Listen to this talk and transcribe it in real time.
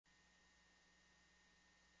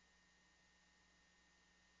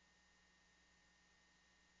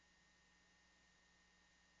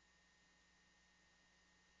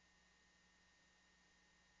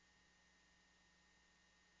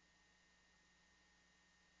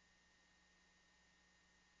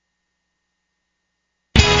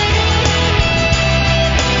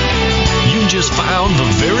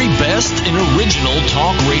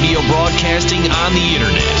Talk radio broadcasting on the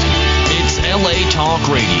internet. It's LA Talk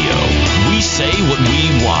Radio. We say what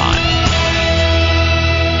we want.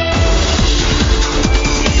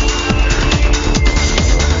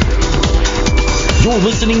 You're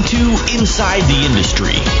listening to Inside the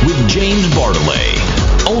Industry with James Bartolet,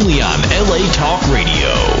 only on LA Talk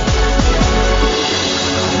Radio.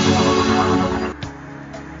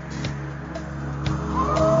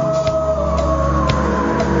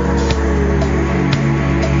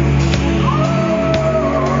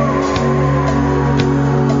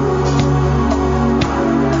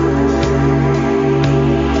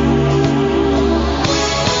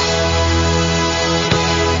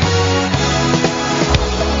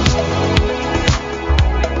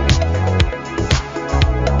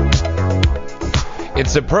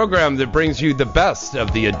 It's a program that brings you the best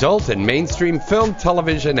of the adult and mainstream film,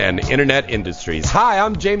 television, and internet industries. Hi,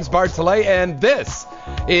 I'm James Bartolet, and this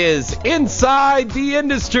is Inside the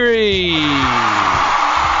Industry.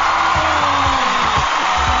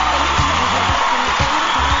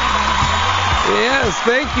 Yes,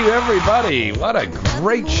 thank you, everybody. What a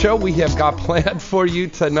great show we have got planned for you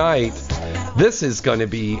tonight. This is going to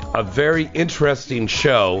be a very interesting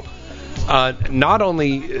show. Not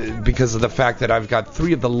only because of the fact that I've got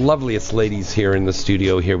three of the loveliest ladies here in the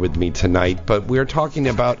studio here with me tonight, but we're talking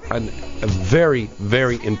about a very,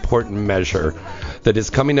 very important measure that is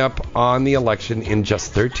coming up on the election in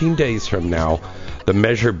just 13 days from now, the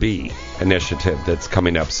Measure B initiative that's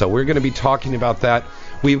coming up. So we're going to be talking about that.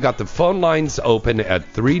 We've got the phone lines open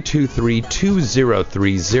at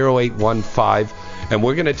 323-203-0815, and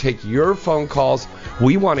we're going to take your phone calls.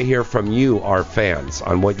 We want to hear from you, our fans,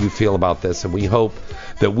 on what you feel about this, and we hope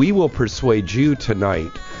that we will persuade you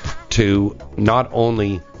tonight to not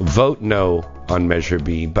only vote no on Measure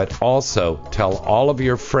B, but also tell all of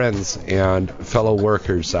your friends and fellow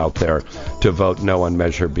workers out there to vote no on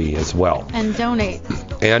Measure B as well. And donate.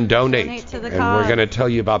 And donate to the and cause. We're going to tell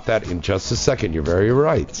you about that in just a second. You're very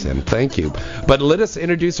right, and thank you. But let us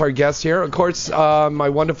introduce our guests here. Of course, my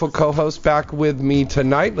wonderful co-host back with me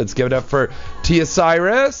tonight. Let's give it up for Tia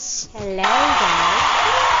Cyrus. Hello, guys.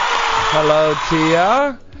 Hello,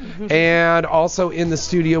 Tia. And also in the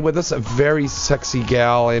studio with us, a very sexy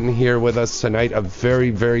gal in here with us tonight, a very,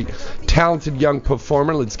 very talented young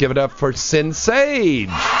performer. Let's give it up for Sin Sage.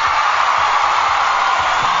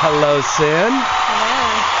 Hello, Sin.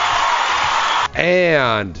 Hello.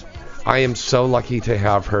 And I am so lucky to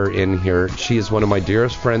have her in here. She is one of my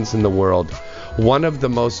dearest friends in the world, one of the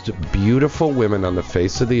most beautiful women on the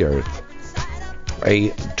face of the earth, a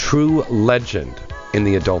true legend in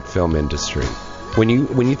the adult film industry. When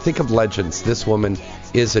you think of legends, this woman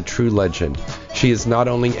is a true legend. She is not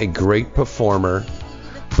only a great performer,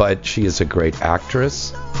 but she is a great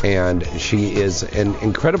actress, and she is an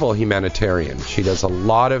incredible humanitarian. She does a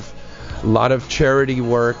lot of charity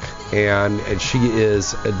work, and she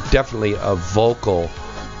is definitely a vocal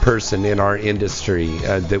person in our industry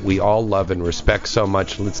that we all love and respect so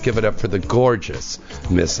much. Let's give it up for the gorgeous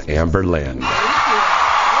Miss Amber Lynn.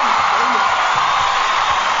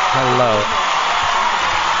 Hello.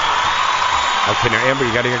 Okay, now Amber,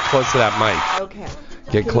 you got to get close to that mic. Okay.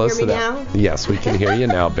 Get close to that. Now? Yes, we can hear you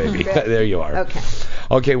now, baby. There you are. Okay.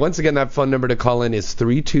 Okay, once again, that phone number to call in is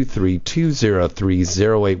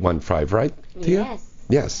 323-203-0815, right, Tia? Yes.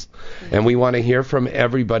 Yes. And we want to hear from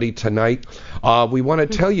everybody tonight. We want to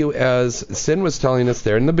tell you, as Sin was telling us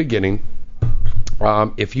there in the beginning,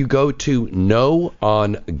 if you go to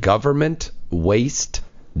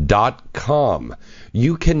noongovernmentwaste.com,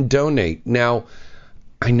 you can donate. Now,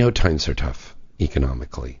 I know times are tough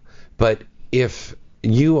economically, but if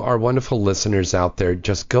you are wonderful listeners out there,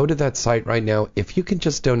 just go to that site right now. If you can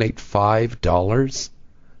just donate $5,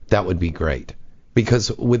 that would be great.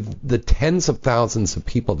 Because with the tens of thousands of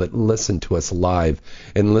people that listen to us live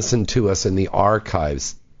and listen to us in the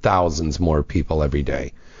archives, thousands more people every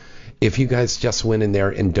day, if you guys just went in there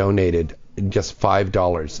and donated just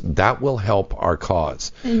 $5, that will help our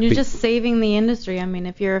cause. And you're just saving the industry. I mean,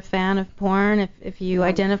 if you're a fan of porn, if you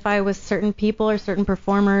identify with certain people or certain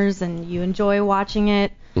performers and you enjoy watching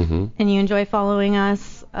it and you enjoy following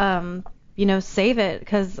us, save it,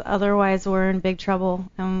 because otherwise we're in big trouble,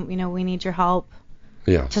 and we need your help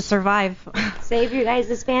to survive. Save your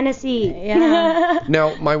guys' fantasy. Yeah.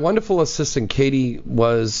 Now, my wonderful assistant Katie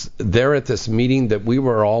was there at this meeting that we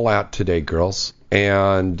were all at today, girls,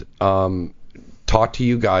 and talked to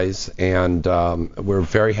you guys, and we're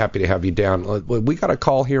very happy to have you down. We got a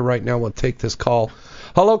call here right now. We'll take this call.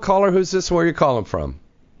 Hello, caller. Who's this? Where are you calling from?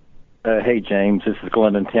 Hey, James. This is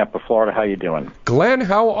Glenn in Tampa, Florida. How you doing? Glenn,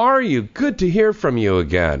 how are you? Good to hear from you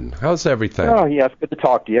again. How's everything? Oh, yes. Good to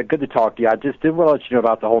talk to you. Good to talk to you. I just did want to let you know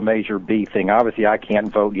about the whole Measure B thing. Obviously, I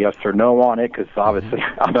can't vote yes or no on it because obviously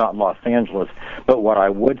I'm not in Los Angeles. But what I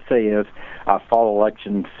would say is I follow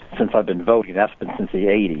elections since I've been voting. That's been since the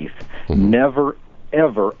 80s. Never,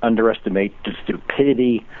 ever underestimate the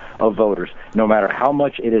stupidity of voters. No matter how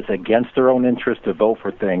much it is against their own interest to vote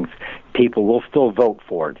for things, people will still vote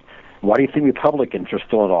for it. Why do you think Republicans are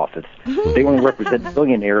still in office? They only represent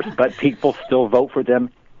billionaires, but people still vote for them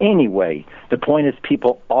anyway. The point is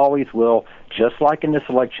people always will, just like in this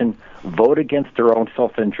election, vote against their own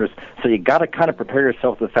self-interest. So you got to kind of prepare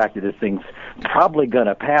yourself to the fact that this thing's probably going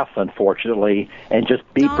to pass, unfortunately, and just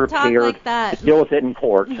be prepared to deal with it in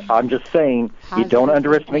court. I'm just saying, you don't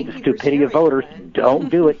underestimate the stupidity of voters. Don't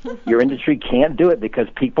do it. Your industry can't do it because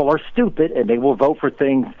people are stupid and they will vote for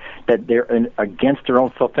things that they're against their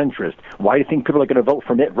own self-interest. Why do you think people are going to vote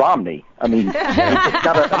for Mitt Romney? I mean, you just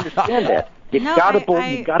got to understand that. You gotta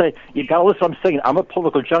listen. I'm saying I'm a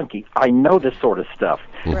political junkie. I know this sort of stuff.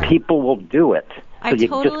 Right. People will do it. So you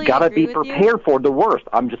just gotta be prepared for the worst.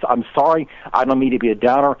 I'm sorry. I don't mean to be a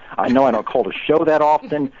downer. I know I don't call the show that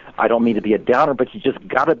often. I don't mean to be a downer, but you just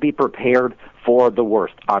gotta be prepared for the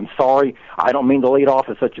worst. I'm sorry. I don't mean to lead off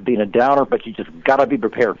as such as being a downer, but you just gotta be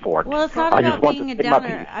prepared for it. Well, it's not about being a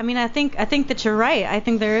downer. I mean, I think that you're right. I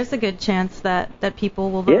think there is a good chance that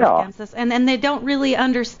people will vote against this, and they don't really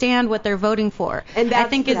understand what they're voting for. And I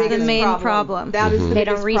think is the main problem. That is they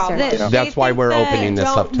don't research. That's why we're opening this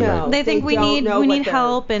up tonight. They think we need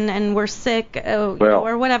help and we're sick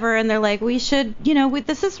or whatever, and they're like, we should,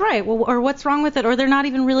 this is right. Well, or what's wrong with it? Or they're not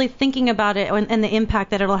even really thinking about it and the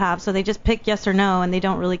impact that it'll have. So they just pick yes or no, and they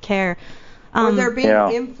don't really care. Or they're being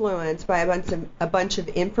influenced by a bunch of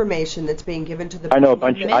information that's being given to the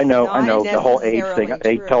public. I know the whole age thing,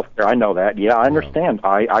 age healthcare. I know that. Yeah, I understand.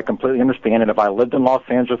 I completely understand. And if I lived in Los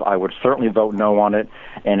Angeles, I would certainly vote no on it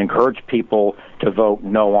and encourage people to vote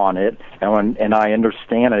no on it. And I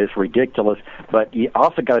understand it. It's ridiculous. But you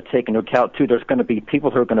also got to take into account too. There's going to be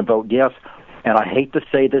people who are going to vote yes. And I hate to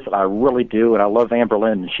say this, and I really do, and I love Amber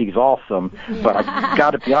Lynn, and she's awesome, but I've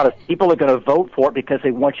got to be honest, people are going to vote for it because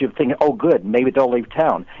they want you to think, oh, good, maybe they'll leave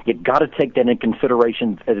town. You've got to take that in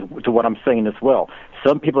consideration to what I'm saying as well.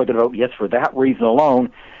 Some people are going to vote yes for that reason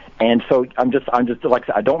alone, and so I'm just like I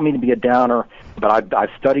said, I don't mean to be a downer, but I've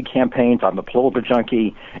studied campaigns. I'm a political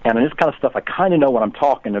junkie, and on this kind of stuff, I kind of know what I'm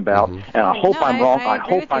talking about. And I hope I'm wrong. I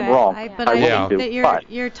hope I'm wrong. But I think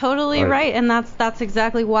that you're totally right, and that's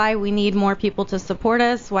exactly why we need more people to support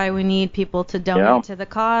us. Why we need people to donate to the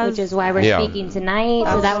cause. Which is why we're speaking tonight,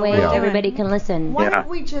 so that way everybody can listen. Why don't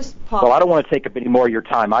we just pause? Well, I don't want to take up any more of your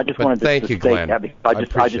time. I just wanted to thank you, Glenn. I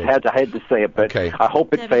just had to say it, but I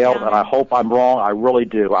hope it failed, and I hope I'm wrong. I really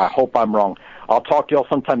do. I hope I'm wrong. I'll talk to y'all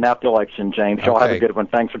sometime after the election, James. Y'all have a good one.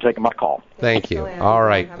 Thanks for taking my call. Thank you. All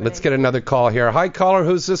right. Let's get another call here. Hi, caller.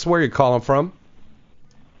 Who's this? Where are you calling from?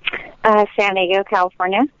 San Diego,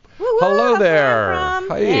 California. Hello there.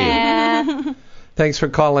 Hi. Yeah. Thanks for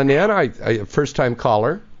calling in. I first-time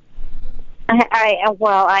caller. I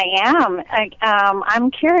am.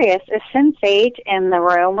 I'm curious. Is Sin Sage in the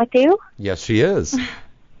room with you? Yes, she is.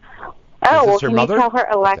 Oh, well, can you tell her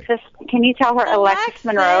Alexis? Can you tell her Alexis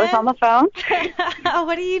Monroe is on the phone?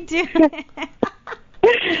 What are you doing?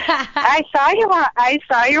 I saw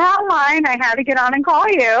you online. I had to get on and call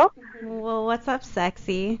you. Well, what's up,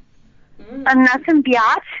 sexy? Nothing,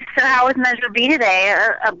 biatch. So how was Measure B today?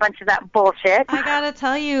 A bunch of that bullshit. I gotta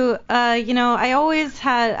tell you, I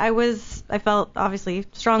felt obviously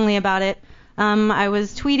strongly about it. I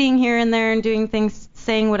was tweeting here and there and doing things,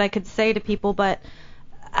 saying what I could say to people, but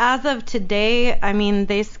as of today, I mean,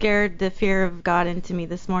 they scared the fear of God into me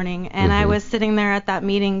this morning, and I was sitting there at that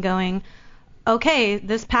meeting going, okay,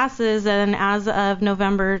 this passes, and as of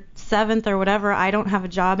November 7th or whatever, I don't have a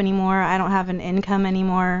job anymore. I don't have an income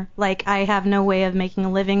anymore. Like, I have no way of making a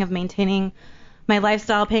living, of maintaining my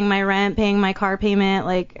lifestyle, paying my rent, paying my car payment.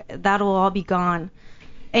 Like, that'll all be gone.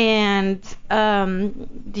 And,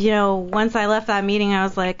 once I left that meeting, I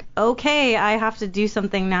was like, okay, I have to do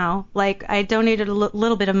something now. Like, I donated a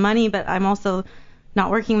little bit of money, but I'm also not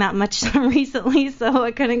working that much recently, so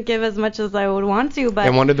I couldn't give as much as I would want to. But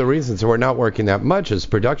and one of the reasons we're not working that much is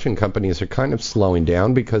production companies are kind of slowing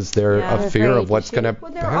down because they're fear of what's going to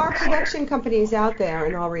happen. Well, there are production companies out there,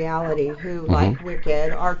 in all reality, who, like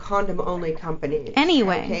Wicked, are condom-only companies.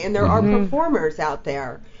 Anyway. Okay, and there are performers out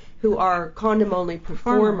there who are condom-only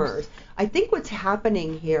performers. I think what's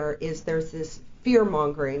happening here is there's this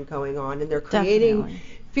fear-mongering going on, and they're creating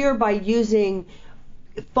fear by using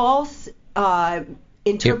false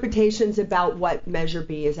interpretations about what Measure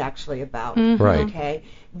B is actually about. Right. Okay?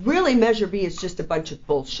 Really, Measure B is just a bunch of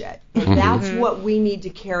bullshit. And that's what we need to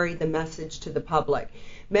carry the message to the public.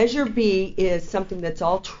 Measure B is something that's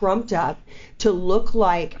all trumped up to look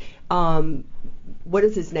like, what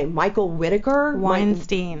is his name? Michael Whitaker?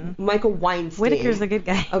 Weinstein. Michael Weinstein. Whitaker's a good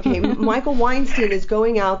guy. Okay, Michael Weinstein is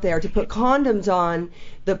going out there to put condoms on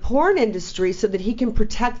the porn industry so that he can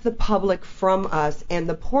protect the public from us and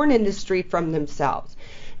the porn industry from themselves.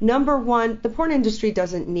 Number one, the porn industry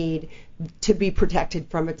doesn't need to be protected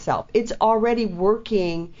from itself. It's already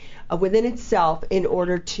working within itself in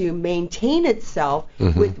order to maintain itself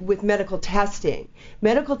with medical testing.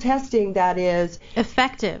 Medical testing that is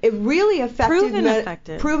effective. Really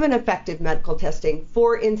effective. Proven effective medical testing.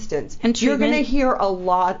 For instance, you're going to hear a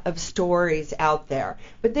lot of stories out there,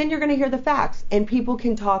 but then you're going to hear the facts, and people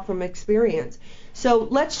can talk from experience. So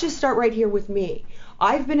let's just start right here with me.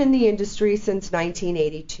 I've been in the industry since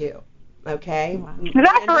 1982. Okay? Wow. Is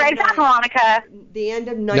that correct? Is that Veronica? The end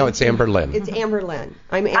of No, it's Amber Lynn. It's Amber Lynn.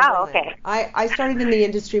 I'm Amber Oh, okay. Lynn. I started in the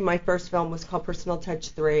industry. My first film was called Personal Touch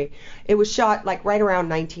 3. It was shot like right around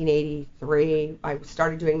 1983. I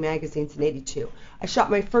started doing magazines in 82. I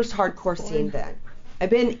shot my first hardcore scene then.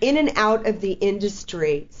 I've been in and out of the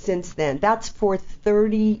industry since then. That's for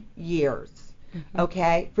 30 years.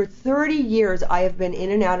 Okay? For 30 years, I have been in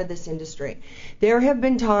and out of this industry. There have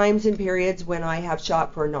been times and periods when I have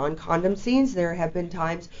shot for non-condom scenes. There have been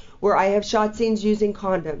times where I have shot scenes using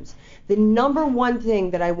condoms. The number one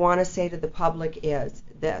thing that I want to say to the public is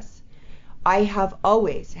this. I have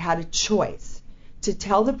always had a choice to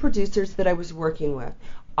tell the producers that I was working with,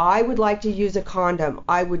 I would like to use a condom.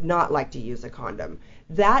 I would not like to use a condom.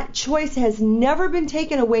 That choice has never been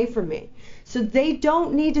taken away from me. So they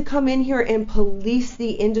don't need to come in here and police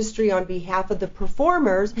the industry on behalf of the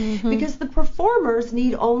performers because the performers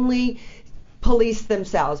need only police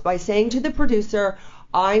themselves by saying to the producer,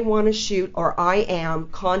 I want to shoot, or I am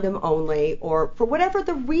condom only, or for whatever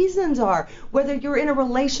the reasons are, whether you're in a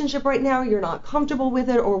relationship right now, you're not comfortable with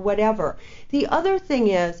it, or whatever. The other thing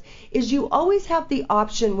is you always have the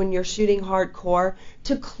option when you're shooting hardcore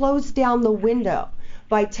to close down the window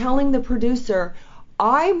by telling the producer,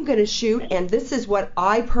 I'm going to shoot, and this is what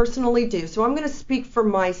I personally do. So I'm going to speak for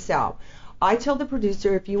myself. I tell the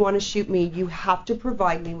producer, if you want to shoot me, you have to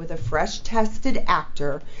provide me with a fresh tested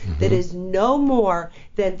actor that is no more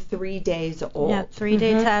than 3 days old. Yeah,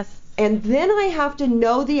 3-day tests. And then I have to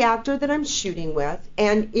know the actor that I'm shooting with,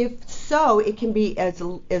 and if so, it can be as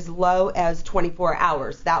low as 24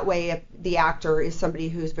 hours. That way, if the actor is somebody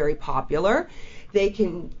who's very popular, they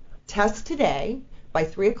can test today by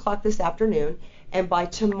 3 o'clock this afternoon, and by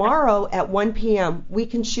tomorrow at 1 p.m., we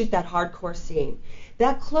can shoot that hardcore scene.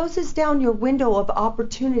 That closes down your window of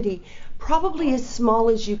opportunity probably as small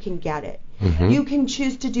as you can get it. You can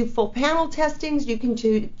choose to do full panel testings. You can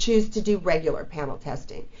choose to do regular panel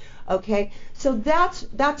testing. Okay? So that's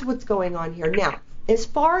what's going on here. Now, as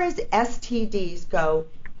far as STDs go,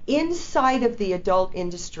 inside of the adult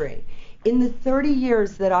industry, in the 30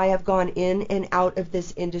 years that I have gone in and out of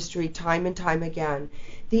this industry time and time again,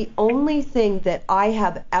 the only thing that I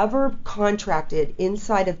have ever contracted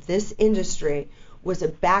inside of this industry was a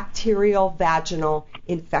bacterial vaginal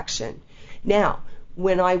infection. Now,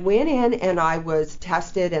 when I went in and I was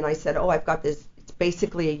tested and I said, oh, I've got this, it's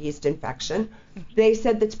basically a yeast infection, they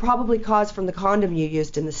said that's probably caused from the condom you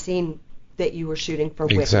used in the scene that you were shooting for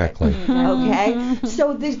Wicked. Exactly. Okay?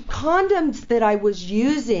 So the condoms that I was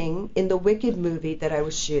using in the Wicked movie that I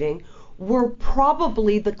was shooting were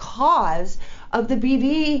probably the cause of the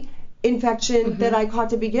BV infection that I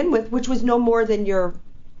caught to begin with, which was no more than your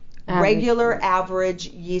regular average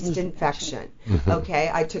yeast infection. Okay?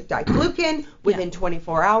 I took diclofenac within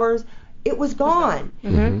 24 hours. It was gone.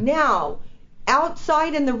 Now,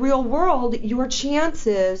 outside in the real world, your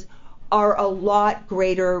chances are a lot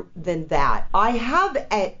greater than that. I have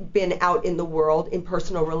been out in the world in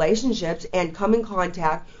personal relationships and come in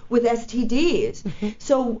contact with STDs.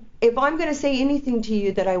 So if I'm going to say anything to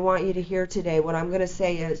you that I want you to hear today, what I'm going to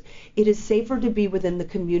say is it is safer to be within the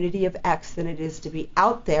community of X than it is to be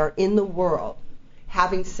out there in the world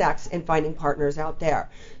having sex and finding partners out there.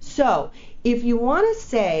 So if you want to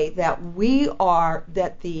say that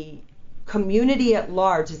that the community at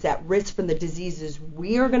large is at risk from the diseases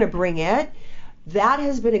we are going to bring it, that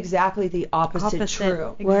has been exactly the opposite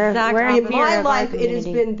true. Exactly. In my life, it has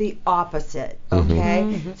been the opposite.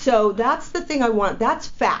 Okay? So that's the thing I want. That's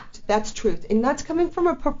fact. That's truth. And that's coming from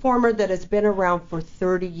a performer that has been around for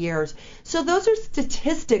 30 years. So those are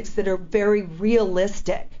statistics that are very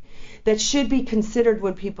realistic, that should be considered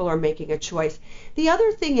when people are making a choice. The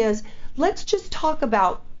other thing is, let's just talk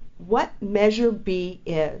about what Measure B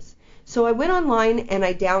is. So I went online and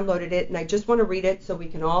I downloaded it, and I just want to read it so we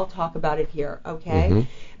can all talk about it here, okay?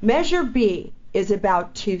 Mm-hmm. Measure B is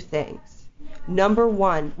about two things. Number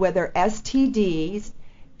one, whether STDs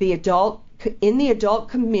in the adult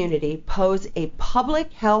community pose a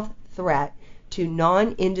public health threat to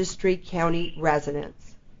non-industry county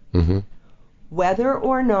residents. Mm-hmm. Whether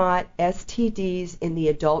or not STDs in the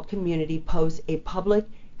adult community pose a public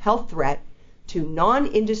health threat to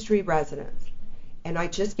non-industry residents. And I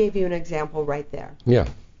just gave you an example right there. Yeah.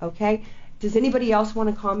 Okay? Does anybody else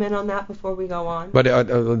want to comment on that before we go on? But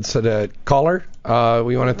caller,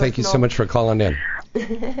 we want to thank you so much for calling in. No,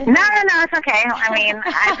 it's okay. I mean,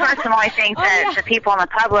 I personally think that the people in the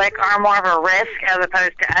public are more of a risk as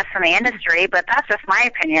opposed to us in the industry, but that's just my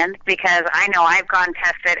opinion because I know I've gone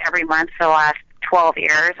tested every month for the last 12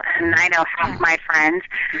 years, and I know half my friends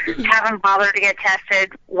haven't bothered to get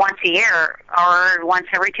tested once a year or once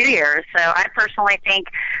every 2 years. So I personally think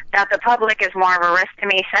that the public is more of a risk to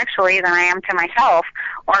me sexually than I am to myself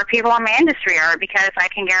or people in my industry are, because I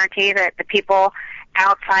can guarantee that the people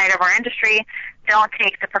outside of our industry don't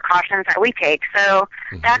take the precautions that we take. So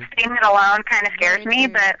that statement alone kind of scares me,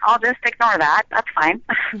 but I'll just ignore that. That's fine.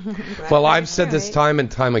 Well, I've said this time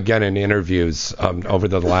and time again in interviews over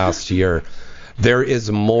the last year. There is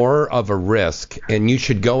more of a risk, and you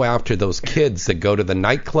should go after those kids that go to the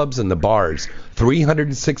nightclubs and the bars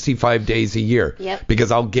 365 days a year. Yep.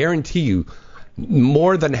 Because I'll guarantee you,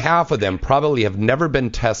 more than half of them probably have never been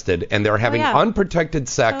tested, and they're having unprotected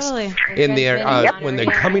sex in their when they're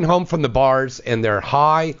coming home from the bars, and they're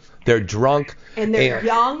high, they're drunk, and they're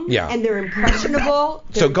young, and they're impressionable.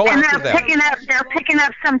 So go after them. They're picking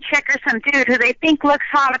up some chick or some dude who they think looks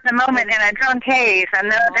hot at the moment in a drunk haze,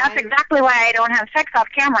 and that's exactly why I don't have sex off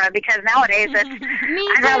camera, because nowadays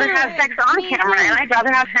I'd rather have sex on camera, and I'd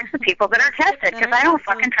rather have sex with people that are tested, because I don't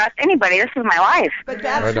fucking trust anybody. This is my life. But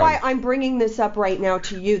that's why I'm bringing this up right now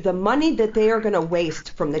to you. The money that they are going to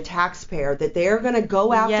waste from the taxpayer, that they are going to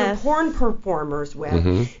go after porn performers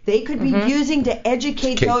with, they could be using to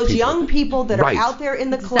educate those young people that are out there in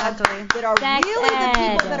the clubs that are really the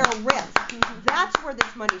people that are risk. That's where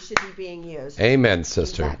this money should be being used. Amen,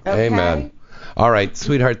 sister. Okay? Amen. All right,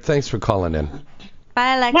 sweetheart, thanks for calling in.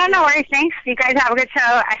 Bye, Alexa. No worries. Thanks. You guys have a good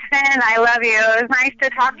show. Sin, I love you. It was nice to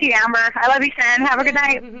talk to you, Amber. I love you, Sin. Have a good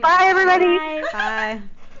night. Bye, everybody. Bye.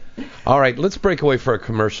 All right, let's break away for a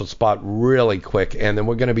commercial spot really quick, and then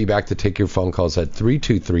we're going to be back to take your phone calls at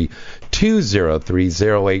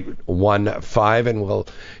 323-203-0815, and we'll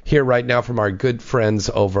hear right now from our good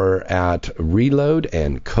friends over at Reload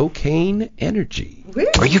and Cocaine Energy.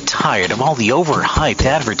 Are you tired of all the overhyped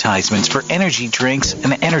advertisements for energy drinks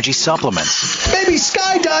and energy supplements? Maybe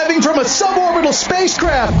skydiving from a suborbital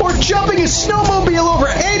spacecraft or jumping a snowmobile over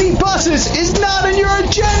 80 buses is not on your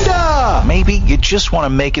agenda. Maybe you just want to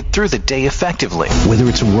make it through the day effectively. Whether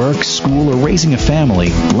it's work, school, or raising a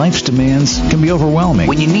family, life's demands can be overwhelming.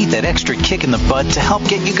 When you need that extra kick in the butt to help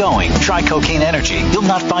get you going, try Cocaine Energy. You'll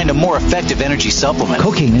not find a more effective energy supplement.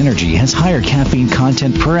 Cocaine Energy has higher caffeine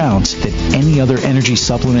content per ounce than any other energy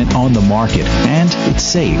supplement on the market, and it's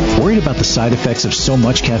safe. Worried about the side effects of so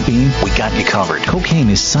much caffeine? We got you covered.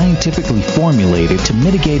 Cocaine is scientifically formulated to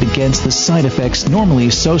mitigate against the side effects normally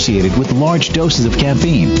associated with large doses of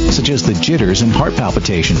caffeine, such as the jitters and heart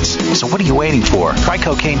palpitations. So what are you waiting for? Try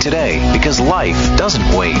cocaine today, because life doesn't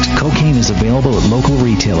wait. Cocaine is available at local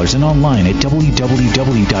retailers and online at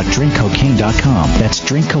www.drinkcocaine.com. That's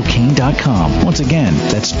drinkcocaine.com. Once again,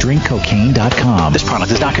 that's drinkcocaine.com. This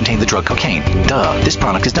product does not contain the drug cocaine. Duh. This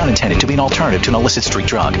product is not intended to be an alternative to an illicit street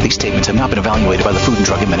drug. These statements have not been evaluated by the Food and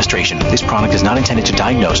Drug Administration. This product is not intended to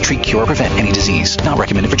diagnose, treat, cure, or prevent any disease. Not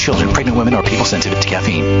recommended for children, pregnant women, or people sensitive to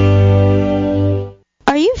caffeine.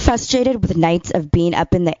 Are you frustrated with nights of being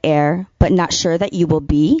up in the air, but not sure that you will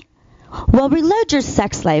be? Well, reload your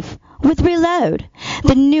sex life with Reload,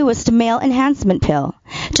 the newest male enhancement pill.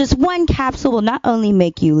 Just one capsule will not only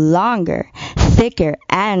make you longer, thicker,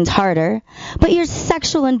 and harder, but your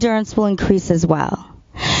sexual endurance will increase as well.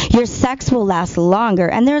 Your sex will last longer,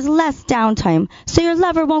 and there's less downtime, so your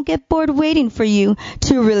lover won't get bored waiting for you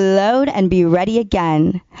to reload and be ready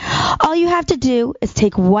again. All you have to do is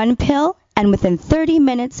take one pill, and within 30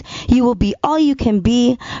 minutes, you will be all you can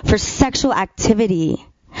be for sexual activity.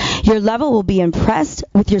 Your lover will be impressed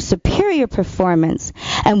with your superior performance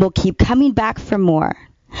and will keep coming back for more.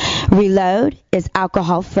 Reload is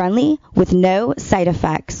alcohol-friendly with no side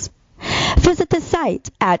effects. Visit the site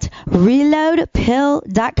at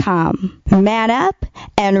reloadpill.com. Man up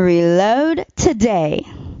and reload today.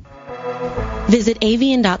 Visit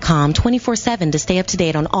avian.com 24/7 to stay up to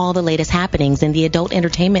date on all the latest happenings in the adult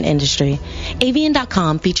entertainment industry.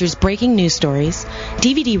 Avian.com features breaking news stories,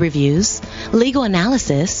 DVD reviews, legal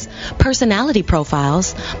analysis, personality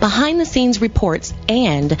profiles, behind-the-scenes reports,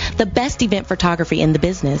 and the best event photography in the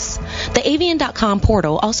business. The avian.com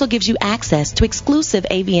portal also gives you access to exclusive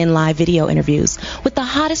Avian Live video interviews with the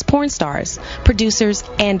hottest porn stars, producers,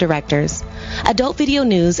 and directors. Adult Video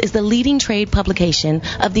News is the leading trade publication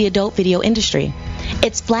of the adult video industry.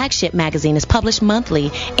 Its flagship magazine is published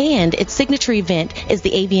monthly, and its signature event is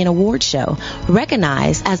the Avian Awards Show,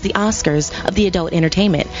 recognized as the Oscars of the adult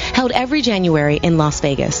entertainment, held every January in Las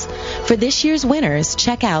Vegas. For this year's winners,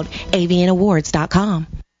 check out avianawards.com.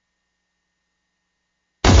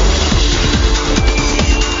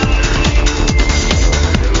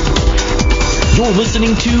 You're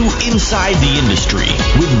listening to Inside the Industry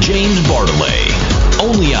with James Bartolet,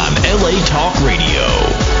 only on LA Talk Radio.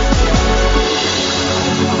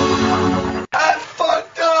 I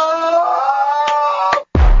fucked up!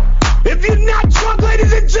 If you're not drunk,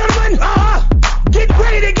 ladies and gentlemen, get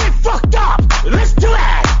ready to get fucked up. Let's do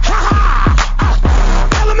it!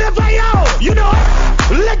 LMFAO, you know it.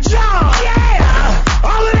 Let's go! Yeah!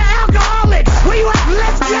 All of the alcoholics, where you at?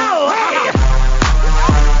 Let's go!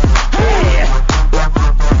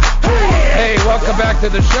 Hey, welcome back to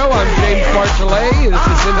the show. I'm James Bartolet. This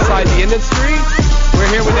is Inside the Industry. We're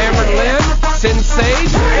here with Amber Lynn,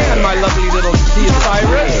 Sensate, and my lovely little Tia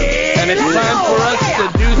Cyrus. And it's time for us to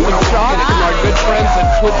do some shots from our good friends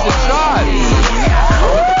at Twisted Shots.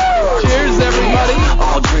 Cheers, everybody.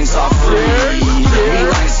 All drinks are free. Cheers.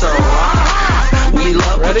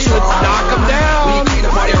 Ready? Let's knock them down.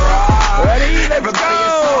 Ready? Let's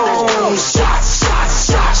go. Shots, shots,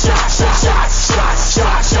 shots, shots, shots, shots,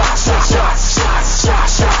 shots, shots, shots, shots, shots, shots,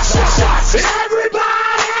 shots, shots, shots, shots. Everybody!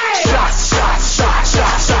 Shots, shots, shots,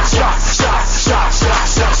 shots, shots, shots, shots, shots,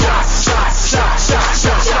 shots, shots, shots, shots, shots, shots,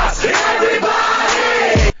 shots, shots.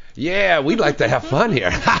 Everybody! Yeah, we'd like to have fun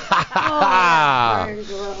here.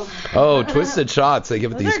 Oh, Twisted Shots. They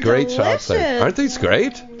give these great shots there. Aren't these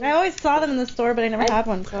great? I always saw them in the store, but I never had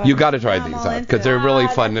one. So You got to try these out because they're really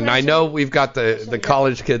fun. And I know we've got the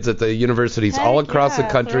college kids at the universities all across the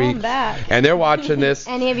country, and they're watching this.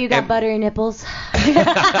 Any of you got buttery nipples?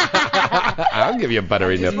 I'll give you a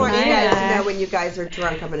buttery Just nipple. want you guys to know when you guys are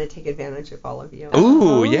drunk, I'm going to take advantage of all of you.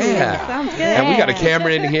 Ooh, yeah. Sounds good. And we got a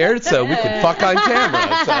camera in here, so we can fuck on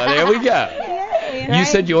camera. So there we go. You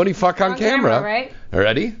said you only fuck on camera. Right?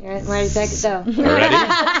 Ready? Ready, second, go.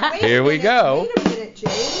 Ready? Here we go. Wait a minute,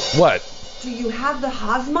 James. What? Do you have the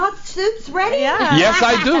hazmat suits ready? Yeah. Yes,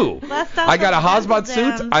 I do. I got a hazmat dental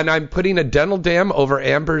suit, dam. and I'm putting a dental dam over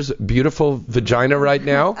Amber's beautiful vagina right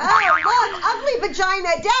now. Oh, look, ugly vagina,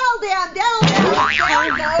 dental dam, there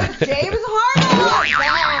goes James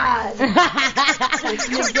Harden. It's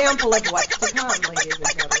an example of what's to come, ladies and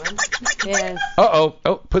gentlemen. Yes. Uh-oh.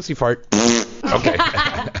 Oh, pussy fart. Okay.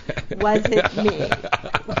 Was it me?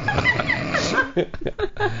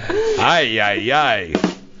 Ay, ay, ay.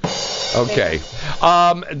 Okay.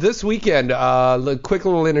 This weekend, quick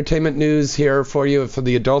little entertainment news here for you for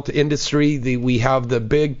the adult industry. We have the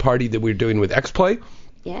big party that we're doing with X-Play.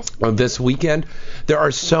 Yes. This weekend. There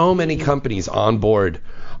are so many companies on board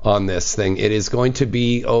on this thing. It is going to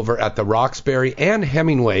be over at the Roxbury and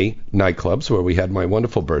Hemingway nightclubs where we had my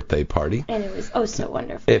wonderful birthday party. And it was so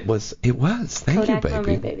wonderful. It was. Thank Kodak you,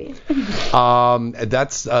 moment, baby. baby.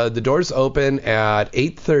 That's the doors open at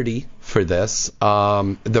 8:30 for this.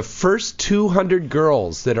 The first 200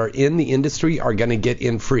 girls that are in the industry are going to get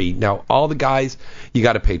in free. Now, all the guys, you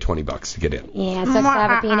got to pay $20 to get in. Yeah, it sucks to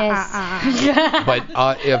have a penis. But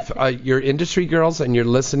if you're industry girls and you're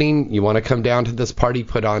listening, you want to come down to this party,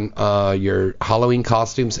 put on your Halloween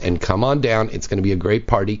costumes and come on down. It's going to be a great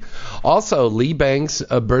party. Also, Lee Bang's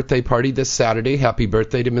birthday party this Saturday. Happy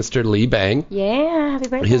birthday to Mr. Lee Bang. Yeah, happy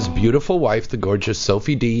birthday. His beautiful wife, the gorgeous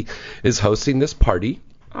Sophie D, is hosting this party.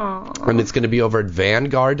 Aww. And it's going to be over at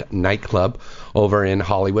Vanguard Nightclub over in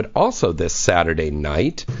Hollywood also this Saturday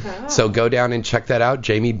night. Oh. So go down and check that out.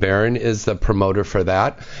 Jamie Barron is the promoter for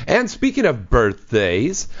that. And speaking of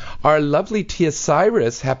birthdays, our lovely Tia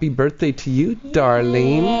Cyrus, happy birthday to you,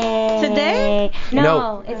 darling. Yay. Today?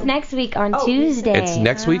 No, it's next week on Tuesday. It's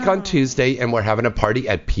next week on Tuesday, and we're having a party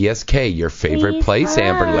at PSK, your favorite place,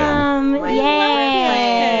 Amberlynn.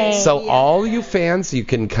 Yay! So all you fans, you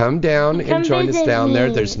can come down and join us down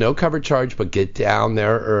there. There's no cover charge, but get down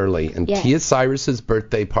there early. And Tia Cyrus's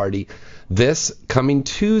birthday party this coming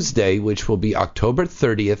Tuesday, which will be October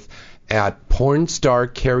 30th at Porn Star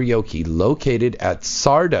Karaoke, located at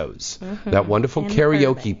Sardo's, that wonderful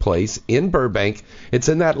karaoke place in Burbank. It's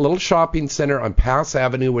in that little shopping center on Pass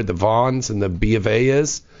Avenue where the Vons and the B of A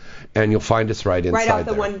is. And you'll find us right inside Right off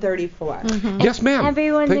the there. 134. Yes, ma'am.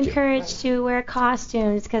 Everyone's Thank you. encouraged to wear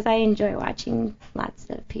costumes because I enjoy watching lots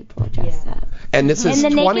of people dress up. And this is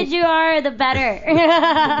And the 20... naked you are, the better.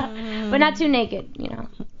 But not too naked, you know.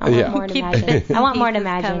 I want more to imagine. I want more to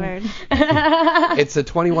imagine. It's a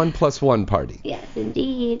 21+1 party. Yes,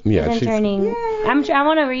 indeed. Yeah, I'm she's- turning. I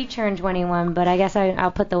want to return 21, but I guess I'll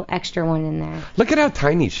put the extra one in there. Look at how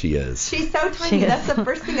tiny she is. She's so tiny. That's the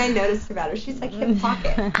first thing I noticed about her. She's like hip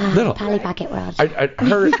pocket. Little. Polly Pocket World.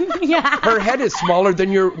 Her head is smaller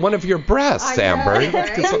than one of your breasts, Amber.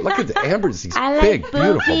 Look at Amber's these I like big,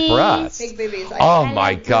 beautiful boobies. breasts. Big boobies. Oh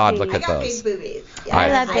my God, look at I got those. big boobies.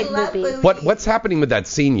 I love big boobies. What's happening with that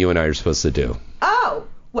scene you and I are supposed to do? Oh,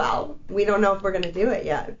 well, we don't know if we're going to do it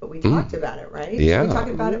yet, but we talked about it, right? Yeah. We're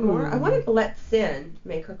talking about it more. I wanted to let Sin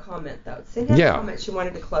make her comment, though. Sin had a comment she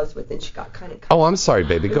wanted to close with, and she got kind of Oh, I'm sorry,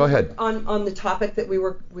 baby. Go ahead. on the topic that we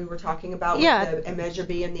were talking about with the Measure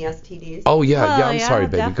B and the STDs. Oh, yeah, I'm sorry,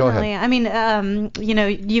 baby. Definitely. Go ahead. I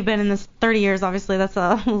mean, you've been in this 30 years. Obviously, that's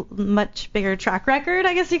a much bigger track record,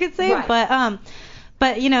 I guess you could say. Right. But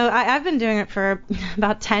I've been doing it for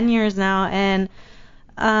about 10 years now, and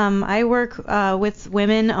I work with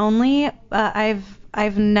women only.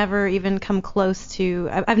 I've never even come close to.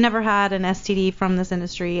 I've never had an STD from this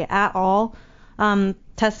industry at all.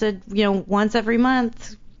 Tested, once every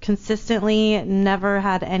month, consistently. Never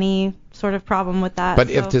had any sort of problem with that. But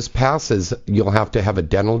if this passes, you'll have to have a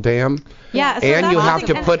dental dam. Yeah. So And you'll have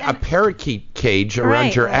to and- put a parakeet cage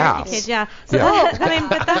around your ass. Cage, yeah. So Yeah.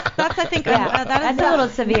 that's I think That's a little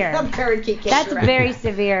severe. That's very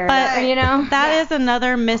severe. But that is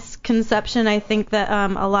another misconception. I think that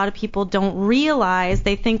a lot of people don't realize.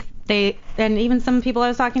 They think and even some people I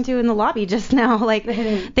was talking to in the lobby just now, like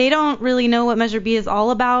they don't really know what Measure B is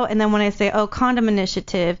all about. And then when I say, condom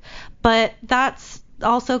initiative, but that's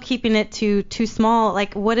also keeping it too small.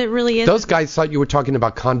 Like what it really is. Those guys thought you were talking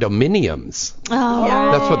about condominiums.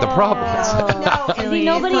 Oh, That's what the problem is.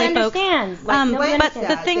 Nobody understands. But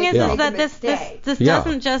the thing is that this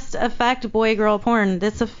doesn't just affect boy-girl porn.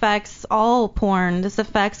 This affects all porn. This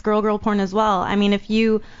affects girl-girl porn as well. I mean, if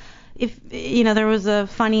there was a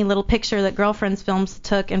funny little picture that Girlfriends Films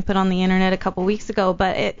took and put on the internet a couple weeks ago,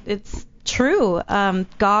 but it's true.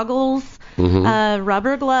 Goggles,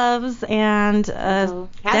 rubber gloves, and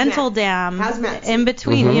dental dam hazmat in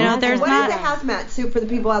between. There's what not. is a hazmat suit for the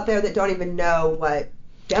people out there that don't even know what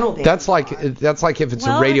dental dam That's like if it's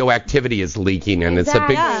radioactivity is leaking and it's a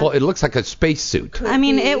big it looks like a spacesuit. I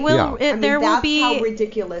mean, it will. Yeah. There will that's be. how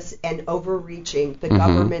ridiculous and overreaching the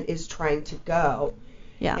government is trying to go.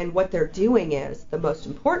 Yeah. And what they're doing is, the most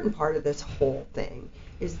important part of this whole thing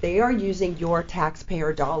is they are using your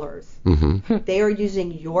taxpayer dollars. They are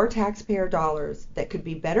using your taxpayer dollars that could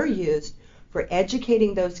be better used for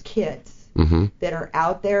educating those kids that are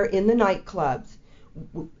out there in the nightclubs,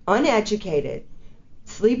 uneducated,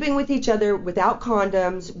 sleeping with each other without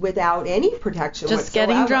condoms, without any protection just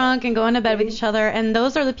whatsoever. getting drunk and going to bed with each other, and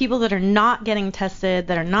those are the people that are not getting tested,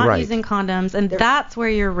 that are not using condoms, and that's where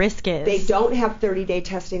your risk is. They don't have 30-day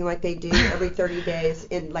testing like they do every 30 days,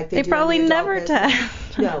 they do probably in the adult never business.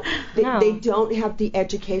 test. No, they don't have the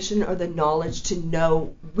education or the knowledge to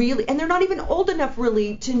know really, and they're not even old enough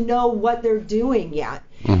really to know what they're doing yet.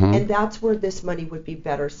 And that's where this money would be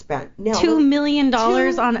better spent. Now, $2 million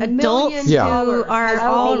on adults who are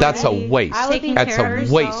all. That's a waste. That's a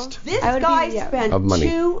waste. This guy spent of money.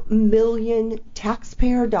 $2 million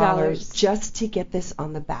taxpayer dollars just to get this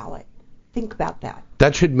on the ballot. Think about that.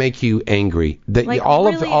 That should make you angry. That all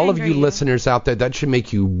of you listeners out there, that should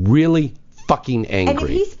make you really fucking angry. And if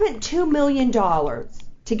he spent $2 million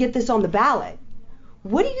to get this on the ballot,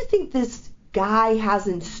 what do you think this guy has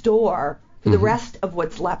in store for the rest of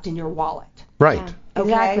what's left in your wallet? Right. Yeah,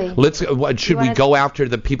 exactly. Should we go after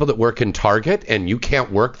the people that work in Target and you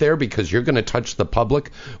can't work there because you're going to touch the public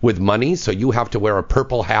with money, so you have to wear a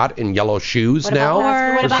purple hat and yellow shoes now?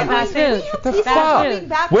 What about fast food? What the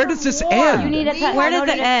fuck? Where does this end? Where does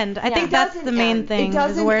it end? I think that's the main thing. It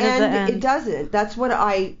doesn't where does end. it end? It doesn't. That's what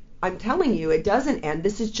I'm telling you. It doesn't end.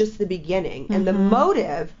 This is just the beginning. And the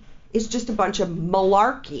motive is just a bunch of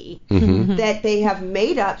malarkey that they have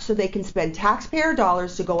made up so they can spend taxpayer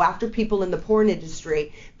dollars to go after people in the porn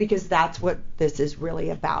industry, because that's what this is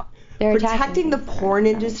really about. Protecting the porn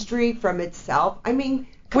industry from itself. I mean,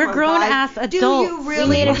 we're grown-ass adults. Do you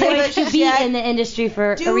really give a to be in the industry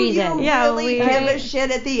for a reason? Do you really give a shit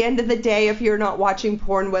at the end of the day if you're not watching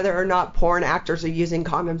porn, whether or not porn actors are using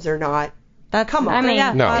condoms or not? Come on. I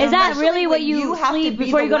mean, No. is that really what you you have to sleep be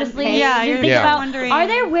before the you go to one sleep? paying. Yeah, You you're think about, wondering. are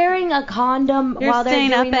they wearing a condom You're while they're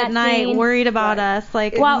staying doing up that at night scene? worried about us.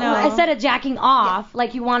 Like, Well, no. instead of jacking off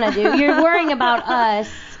like you want to do, you're worrying about us.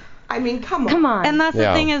 I mean, come on. Come on. And that's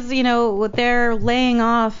the thing is, they're laying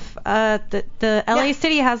off. The LA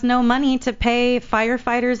City has no money to pay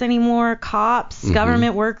firefighters anymore, cops,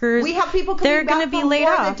 government workers. We have people They're coming gonna back be from laid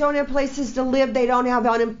war off. that don't have places to live. They don't have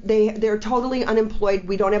they're totally unemployed.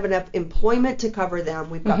 We don't have enough employment to cover them.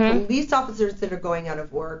 We've got police officers that are going out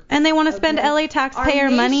of work. And they want to spend LA taxpayer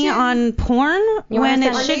money on porn when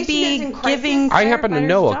it should be giving. I happen to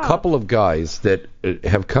know a jobs. couple of guys that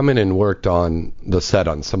have come in and worked on the set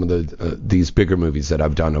on some of these bigger movies that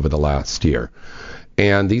I've done over the last year,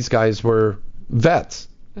 and these guys were vets,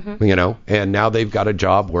 and now they've got a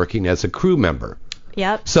job working as a crew member.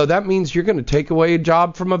 Yep. So that means you're going to take away a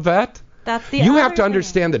job from a vet? That's the You other have to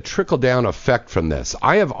understand the trickle-down effect from this.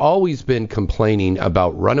 I have always been complaining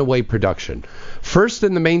about runaway production, first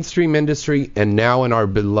in the mainstream industry and now in our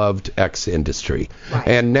beloved X industry. Right.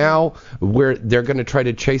 And now they're going to try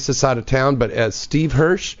to chase us out of town, but as Steve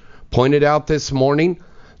Hirsch pointed out this morning,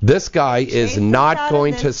 this guy is not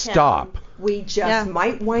going to stop. We just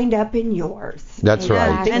might wind up in yours. That's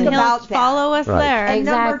right. Think And he'll about that. follow us there. And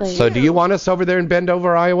number Exactly. So do you want us over there in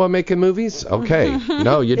Bendover, Iowa making movies? Okay.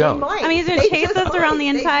 No, you don't. might. I mean, he's going They to chase just us around the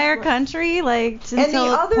might. They entire just might. country, like, And the until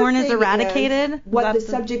other porn is thing eradicated. what the That's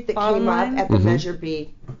subject that bottom came line. up at the Measure B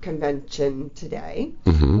convention today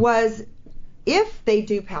Mm-hmm. was if they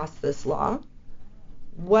do pass this law,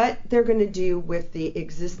 what they're going to do with the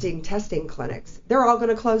existing testing clinics. They're all going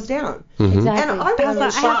to close down. Mm-hmm. Exactly. And I was I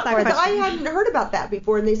in shock asked that because I question. hadn't heard about that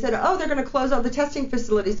before. And they said, oh, they're going to close all the testing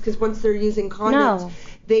facilities because once they're using condoms, No.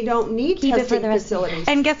 they don't need Keep it for testing the rest of the facilities.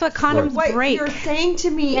 And guess what? Condoms What break. you're saying to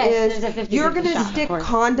me Yes, there's a is 50-50 you're going to shot, of stick course.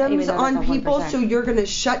 condoms Even though on that's a people, 1%. so you're going to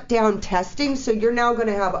shut down testing, so you're now going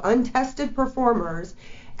to have untested performers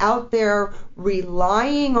out there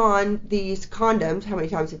relying on these condoms. How many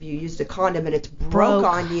times have you used a condom and it's broke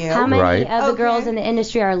on you? How many Right. of the Okay. girls in the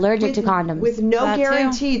industry are allergic to condoms? With no That too.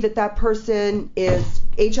 guarantee that person is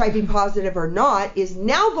HIV positive or not, is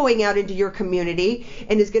now going out into your community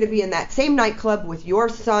and is going to be in that same nightclub with your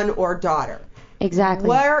son or daughter. Exactly.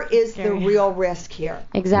 Where is the real risk here?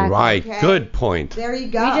 Exactly. Right. Okay. Good point. There you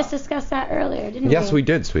go. We just discussed that earlier, didn't we? Yes, we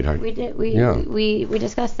did, sweetheart. We did. Yeah. We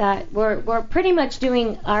discussed that. We're pretty much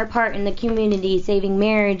doing our part in the community, saving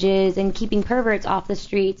marriages and keeping perverts off the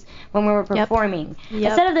streets when we were performing. Yep.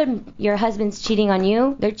 Instead of your husband's cheating on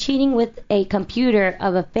you, they're cheating with a computer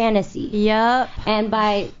of a fantasy. Yep. And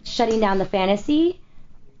by shutting down the fantasy,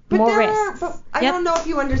 But more there are, risks. but I Yep. don't know if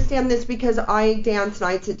you understand this because I dance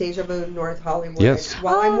nights at Deja Vu in North Hollywood. Yes.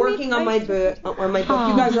 While I'm Oh, working on my book,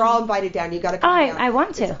 you guys are all invited down. You got to come down. I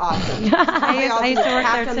want to. It's awesome. I used to work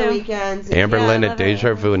Packed there on too. the weekends. Amber Yeah, Lynn I at love it.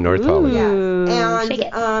 Deja Vu in North Hollywood. Yes. Shake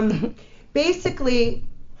it. And basically,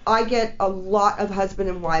 I get a lot of husband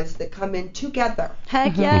and wives that come in together.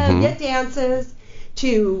 Heck Mm-hmm. yeah. Get dances,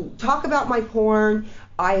 to talk about my porn.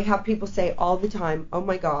 I have people say all the time, oh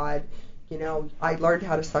my God, I learned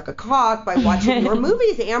how to suck a cock by watching your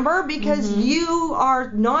movies, Amber, because you are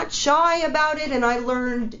not shy about it, and I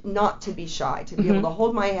learned not to be shy, to be able to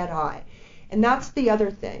hold my head high. And that's the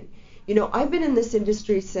other thing. I've been in this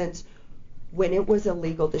industry since when it was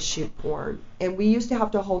illegal to shoot porn, and we used to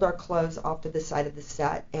have to hold our clothes off to the side of the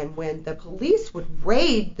set, and when the police would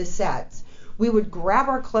raid the sets, we would grab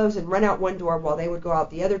our clothes and run out one door while they would go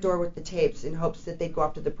out the other door with the tapes in hopes that they'd go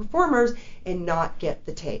after the performers and not get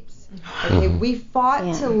the tapes. Okay, we fought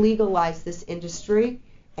to legalize this industry,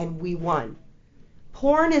 and we won.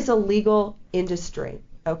 Porn is a legal industry,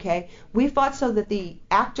 okay? We fought so that the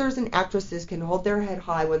actors and actresses can hold their head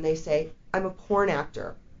high when they say, I'm a porn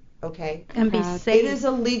actor, okay? And be It safe. is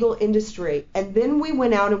a legal industry. And then we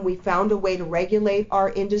went out and we found a way to regulate our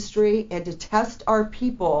industry and to test our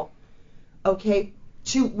people, okay,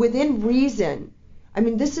 to within reason. I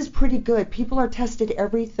mean, this is pretty good. People are tested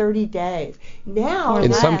every 30 days. Now,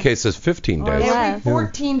 In some cases, 15 days. every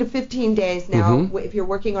 14 to 15 days now, if you're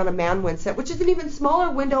working on a man-win set, which is an even smaller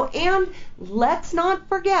window. And let's not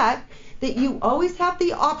forget that you always have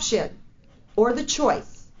the option or the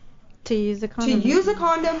choice To use a condom. to use a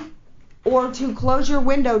condom or to close your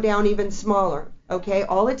window down even smaller. Okay?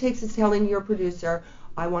 All it takes is telling your producer,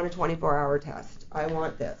 I want a 24-hour test. I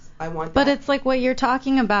want this. I want that. But it's like what you're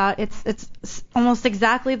talking about. It's almost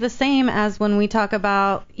exactly the same as when we talk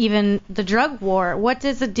about even the drug war. What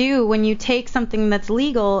does it do when you take something that's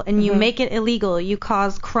legal and you make it illegal? You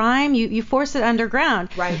cause crime, you force it underground.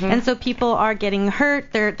 Right. And so people are getting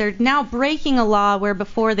hurt. They're now breaking a law where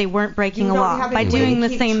before they weren't breaking a law by doing the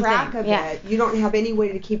same thing. You don't have any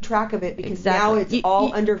way to keep track of it because now it's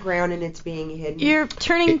all underground and it's being hidden. You're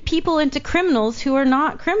turning people into criminals who are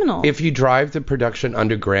not criminals. If you drive the production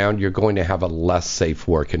underground, you're going to have a less safe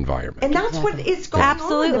work environment. And that's what is going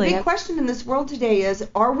on. The big question in this world today is,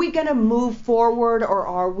 are we going to move forward or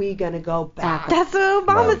are we going to go back? That's what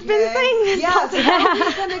Obama's been saying. Yes, are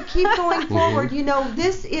we going to keep going forward? You know,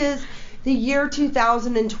 this is the year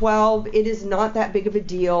 2012. It is not that big of a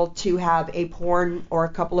deal to have a porn or a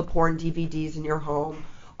couple of porn DVDs in your home,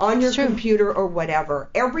 on your computer or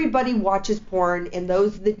whatever. Everybody watches porn, and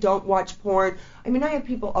those that don't watch porn, I mean, I have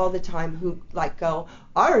people all the time who like go,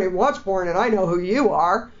 I don't even watch porn and I know who you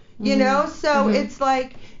are. You know, so it's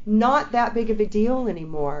like not that big of a deal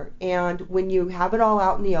anymore. And when you have it all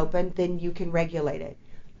out in the open, then you can regulate it.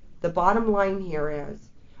 The bottom line here is,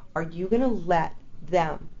 are you going to let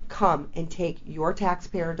them come and take your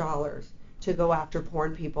taxpayer dollars to go after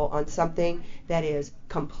porn people on something that is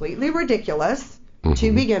completely ridiculous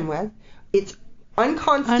to begin with? It's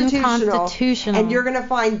unconstitutional. And you're going to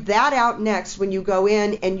find that out next when you go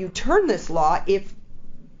in and you turn this law, if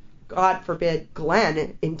God forbid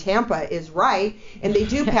Glenn in Tampa is right, and they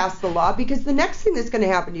do pass the law, because the next thing that's going to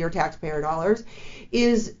happen to your taxpayer dollars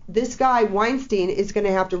is this guy Weinstein is going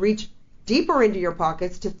to have to reach deeper into your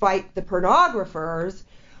pockets to fight the pornographers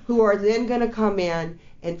who are then going to come in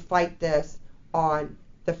and fight this on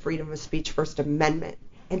the freedom of speech First Amendment.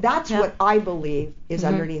 And that's what I believe is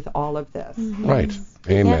underneath all of this. Right.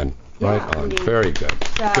 Amen. Right on. Very good.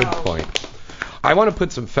 Good point. I want to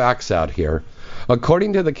put some facts out here.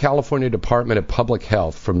 According to the California Department of Public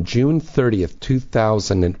Health, from June 30th,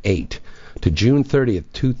 2008 to June 30th,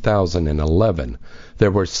 2011, there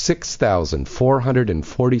were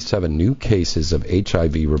 6,447 new cases of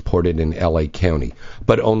HIV reported in LA County,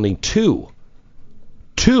 but only two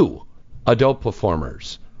adult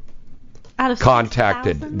performers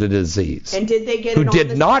contacted the disease. And did they get who it on did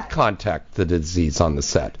the not set? contact the disease on the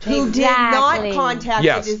set? Who did not contact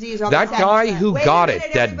the disease on the set? That guy who got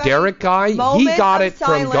it, that Derek guy, he got it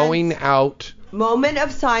from going out. Moment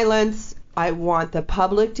of silence. I want the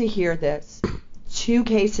public to hear this. 2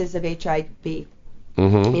 cases of HIV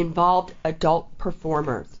involved adult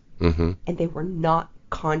performers, and they were not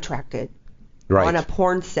contracted on a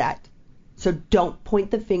porn set. So don't point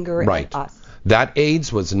the finger at us. That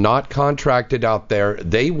AIDS was not contracted out there.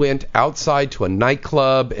 They went outside to a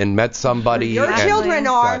nightclub and met somebody. Where your children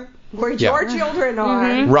are. Where your children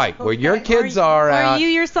are. Right, where your kids are at. Or you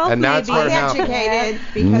yourself and that's where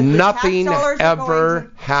uneducated, nothing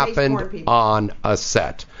ever happened on a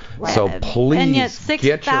set. Right. So please and yet get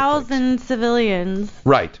your 6,000 civilians.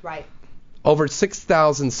 Right. Over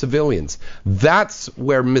 6,000 civilians. That's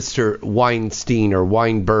where Mr. Weinstein or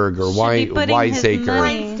Weinberg or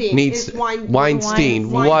Wiseacre needs Weinstein,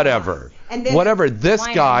 whatever. Whatever, this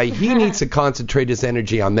guy, he needs to concentrate his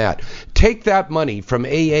energy on that. Take that money from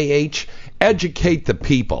AAH, educate the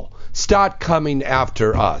people. Start coming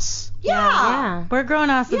after us. Yeah. We're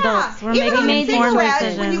grown-ass adults. We're Even making informed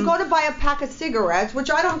decisions. When you go to buy a pack of cigarettes, which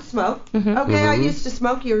I don't smoke. I used to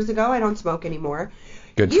smoke years ago. I don't smoke anymore.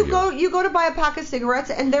 Good you go to buy a pack of cigarettes,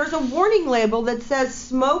 and there's a warning label that says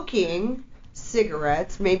smoking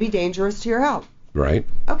cigarettes may be dangerous to your health. Right.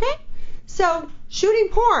 Okay? So, shooting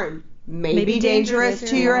porn may be dangerous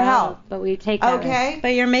to your health. But we take that risk. But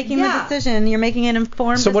you're making the decision. You're making an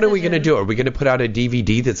informed decision. So what are we going to do? Are we going to put out a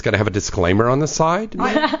DVD that's going to have a disclaimer on the side?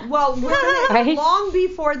 Long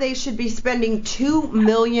before they should be spending $2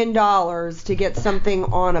 million to get something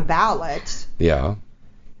on a ballot,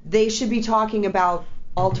 they should be talking about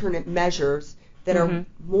alternate measures that are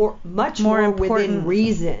much more within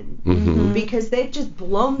reason, because they've just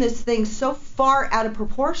blown this thing so far out of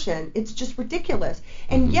proportion. It's just ridiculous.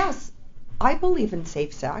 And yes, I believe in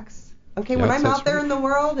safe sex. Okay, when I'm out there in the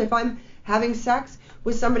world, if I'm having sex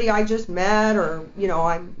with somebody I just met, or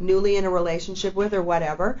I'm newly in a relationship with, or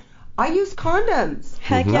whatever, I use condoms.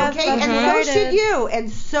 Heck yes, okay, and so should you, and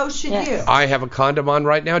so should you. I have a condom on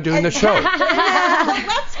right now doing the show.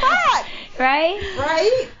 That's fine. Right?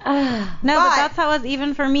 No, but that's how it was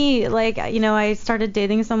even for me. Like, I started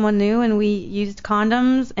dating someone new and we used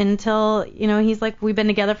condoms until, he's like, we've been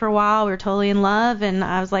together for a while. We're totally in love. And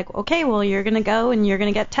I was like, okay, well, you're going to go and you're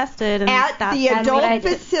going to get tested. And at the adult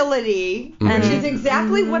facility, which is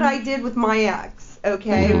exactly what I did with my ex.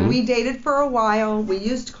 Okay? We dated for a while. We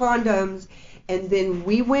used condoms. And then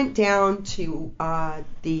we went down to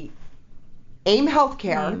the AIM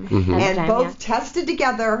Healthcare, Mm-hmm. and Time, both yeah. tested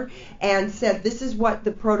together and said, this is what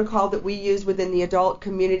the protocol that we use within the adult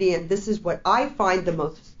community, and this is what I find the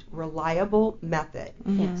most reliable method.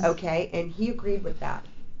 Yes. Okay, and he agreed with that.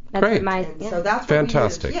 That's Great. what my And so that's what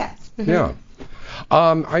Fantastic. we use. Yes. Yeah.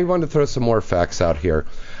 I want to throw some more facts out here.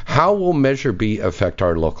 How will Measure B affect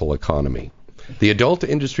our local economy? The adult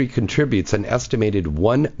industry contributes an estimated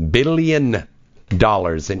 $1 billion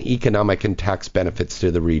in economic and tax benefits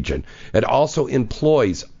to the region. It also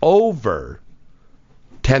employs over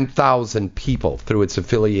 10,000 people through its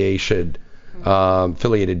affiliated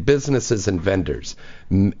businesses and vendors.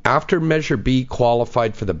 After Measure B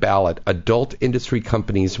qualified for the ballot, adult industry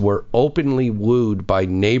companies were openly wooed by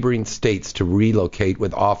neighboring states to relocate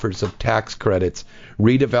with offers of tax credits,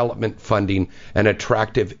 redevelopment funding, and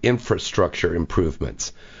attractive infrastructure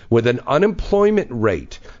improvements. With an unemployment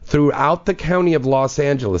rate throughout the county of Los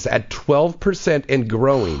Angeles at 12% and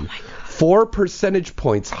growing, 4 percentage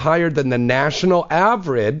points higher than the national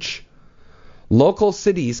average, local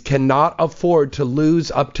cities cannot afford to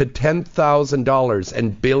lose up to $10,000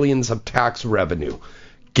 and billions of tax revenue.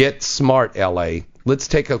 Get smart, LA. Let's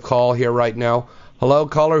take a call here right now. Hello,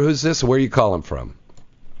 caller. Who's this? Where are you calling from?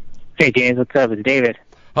 Hey, James. What's up? It's David.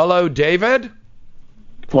 Hello, David.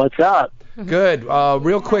 What's up? Good.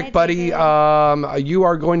 Real quick, buddy. You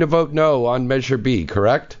are going to vote no on Measure B,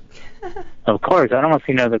 correct? Of course. I don't want to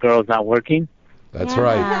see another girls not working. That's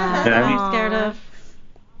right. You know what I mean? I'm scared of.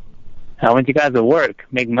 I want you guys to work,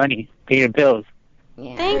 make money, pay your bills.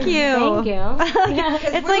 Yeah. Thank you. Thank you.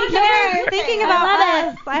 It's like you're thinking about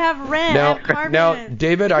us. I have rent. I have car Now, payments.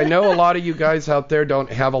 David, I know a lot of you guys out there don't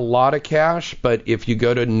have a lot of cash, but if you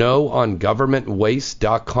go to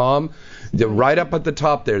noongovernmentwaste.com, right up at the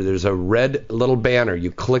top there's a red little banner.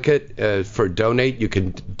 You click it for donate. You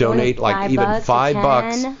can donate like even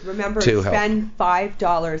 $5 Remember, to help. spend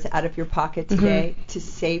 $5 out of your pocket today to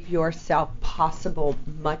save yourself possible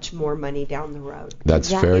much more money down the road. That's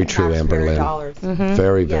very true, Taxpayer Amberlynn. dollars.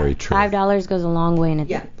 Very, very true. $5 goes a long way in it.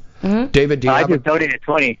 Yeah. David, do you I have just donated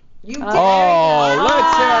 20. You did. Oh,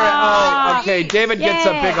 let's hear it. Oh, okay. David gets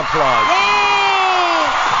a big applause.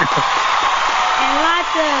 And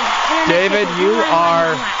lots of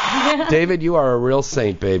David, you are a real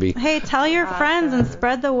saint, baby. Hey, tell your friends and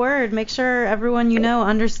spread the word. Make sure everyone you know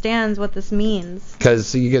understands what this means.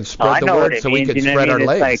 Because you can I spread the know what word it so we means, can you know spread what our I mean?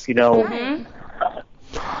 legs. It's like, you know,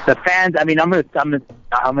 the fans. I mean, I'm gonna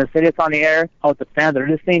say this on the air. Oh, the fans are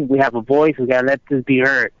listening. We have a voice. We gotta let this be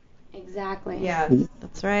heard. Exactly. Yes.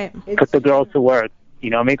 That's right. Put the girls to work. You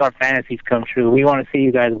know, make our fantasies come true. We want to see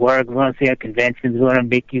you guys work. We want to see our conventions. We want to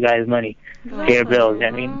make you guys money, pay your bills. I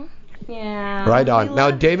mean, Yeah. Right on. Now,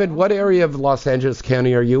 David, what area of Los Angeles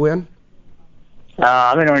County are you in?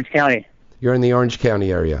 I'm in Orange County. You're in the Orange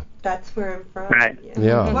County area. That's where I'm from. Right.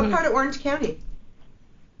 Yeah. What part of Orange County?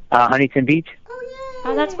 Huntington Beach.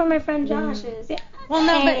 Oh, that's where my friend Josh is. Yeah. Well,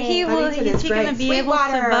 no, but he's Huntington is going to great. be able to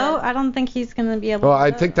Sweetwater. vote? I don't think he's going to be able Well, to I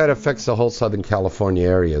vote. think that affects the whole Southern California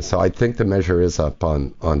area, so I think the measure is up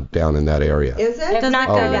on down in that area. Is it? Does not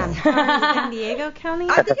Oh, go yeah. down. San Diego County?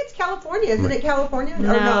 I think it's California. Isn't it California?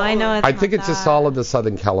 No, Or no, I know it's I think not it's just that. all of the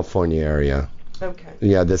Southern California area. Okay.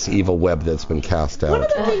 Yeah, this evil web that's been cast One of out.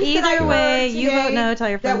 the things that I Either way, heard you today vote no, tell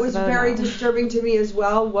your friends that was to vote very no. disturbing to me as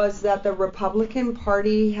well was that the Republican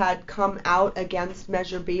Party had come out against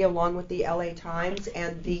Measure B along with the LA Times,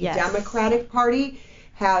 and the Yes. Democratic Party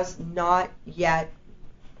has not yet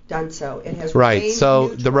done so. It has Right. remained So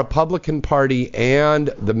neutral. the Republican Party and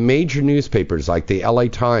the major newspapers like the LA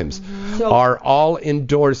Times So- are all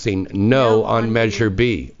endorsing no on Measure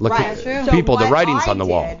B. Look Right. at True. So people, the what writing's on the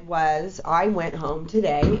wall. I did was I went home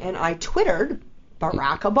today and I Twittered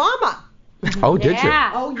Barack Obama. Oh, did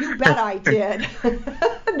Yeah. Oh, you bet I did.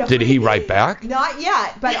 No, you? Did he write back? Not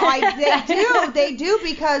yet, but they do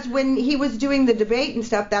because when he was doing the debate and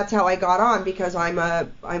stuff, that's how I got on, because I'm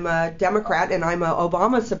a Democrat and I'm a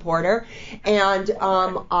Obama supporter, and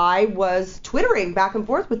I was twittering back and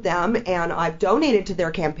forth with them, and I've donated to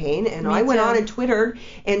their campaign, and Me I went too. on and twittered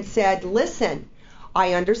and said, listen,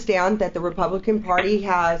 I understand that the Republican Party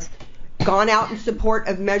has gone out in support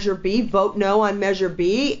of Measure B, vote no on Measure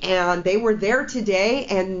B, and they were there today,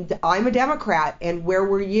 and I'm a Democrat, and where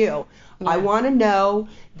were you? I want to know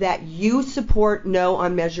that you support no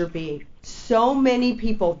on Measure B. So many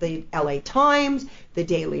people, the LA Times, the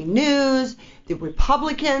Daily News, the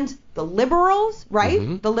Republicans, the liberals, right?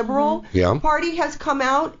 Mhm. The liberal Yeah. party has come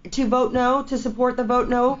out to vote no, to support the vote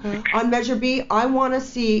no on Measure B. I want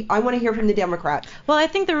to hear from the Democrats. Well, I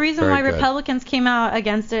think the reason Very why good. Republicans came out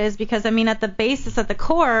against it is because, I mean, at the basis, at the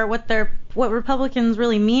core, what Republicans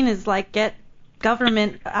really mean is like get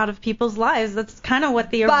government out of people's lives. That's kind of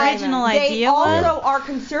what the original idea was. They also are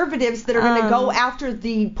conservatives that are going to go after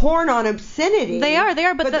the porn on obscenity. They are.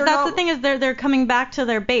 But that's the thing is they're coming back to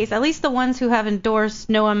their base. At least the ones who have endorsed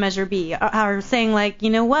No on Measure B are saying, like, you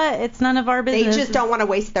know what? It's none of our business. They just don't want to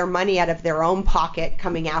waste their money out of their own pocket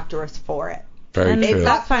coming after us for it. Very true.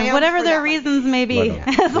 That's fine. Whatever their reasons may be,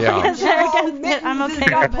 as long as they're against it, I'm okay.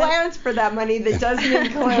 Got plans for that money that doesn't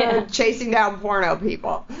include chasing down porno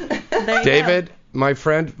people. David, my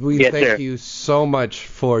friend, we thank you so much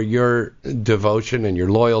for your devotion and your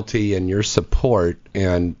loyalty and your support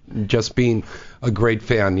and just being a great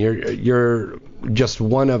fan. You're just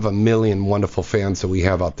one of a million wonderful fans that we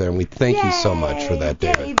have out there, and we thank you so much for that,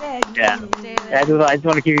 David. Yeah. I just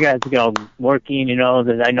want to keep you guys, working.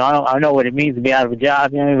 I know what it means to be out of a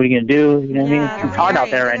job. What are you gonna do? You know what I mean? It's hard out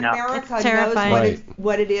there right now. America knows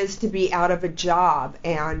what it is to be out of a job,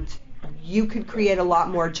 and you could create a lot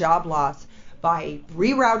more job loss by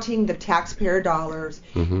rerouting the taxpayer dollars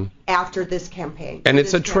after this campaign. And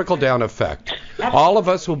it's a trickle-down effect. All of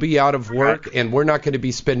us will be out of work, and we're not going to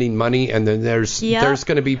be spending money, and then there's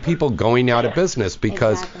going to be people going out of business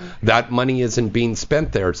because that money isn't being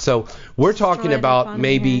spent there. So we're talking about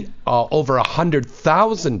maybe over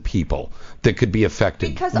 100,000 people that could be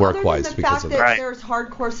affected work-wise because of that. That there's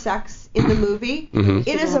hardcore sex in the movie.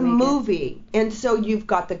 It is a movie, and so you've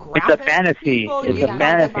got the graphics. It's a fantasy. It's a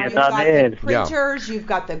fantasy. That's all it is. Printers, you've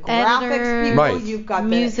got the graphics people, you've got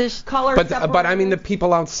musicians. Color but I mean the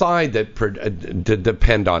people outside that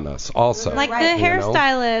depend on us also. Like the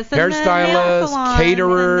hairstylists, hairstylists,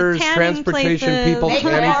 caterers, transportation people,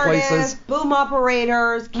 tanning places, boom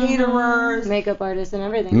operators, caterers, makeup artists and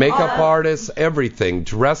everything. Makeup artists, everything,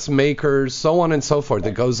 dressmakers, so on and so forth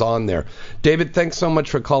that goes on there. David, thanks so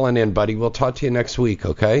much for calling in, buddy. We'll talk to you next week,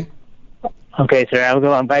 okay? Okay, sir. Have a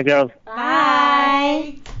good one. Bye, girls.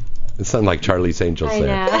 Bye. It sounded like Charlie's Angels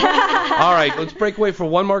there. All right, let's break away for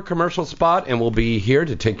one more commercial spot, and we'll be here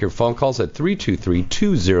to take your phone calls at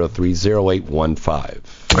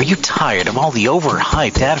 323-203-0815. Are you tired of all the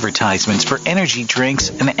overhyped advertisements for energy drinks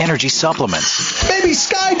and energy supplements? Maybe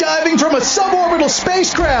skydiving from a suborbital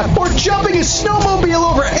spacecraft or jumping a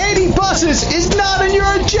snowmobile over 80 buses is not in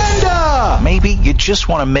your agenda! Maybe you just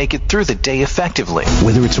want to make it through the day effectively.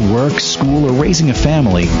 Whether it's work, school, or raising a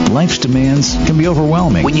family, life's demands can be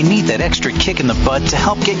overwhelming. When you need that extra kick in the butt to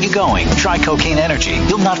help get you going, try Cocaine Energy.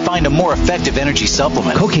 You'll not find a more effective energy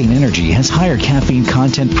supplement. Cocaine Energy has higher caffeine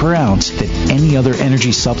content per ounce than any other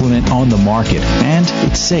energy supplement on the market, and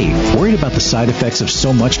it's safe. Worried about the side effects of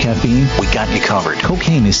so much caffeine? We got you covered.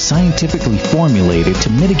 Cocaine is scientifically formulated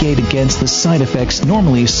to mitigate against the side effects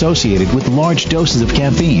normally associated with large doses of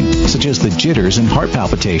caffeine, such as the jitters and heart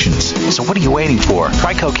palpitations. So what are you waiting for?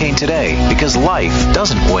 Try Cocaine today, because life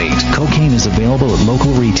doesn't wait. Cocaine is available at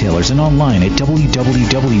local retailers and online at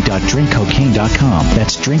www.drinkcocaine.com.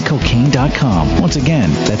 That's drinkcocaine.com. Once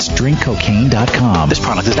again, that's drinkcocaine.com. This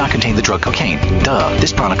product does not contain the drug cocaine. Duh.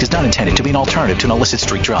 This product is not intended to be an alternative to an illicit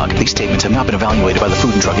street drug. These statements have not been evaluated by the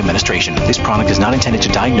Food and Drug Administration. This product is not intended to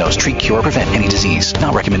diagnose, treat, cure, or prevent any disease.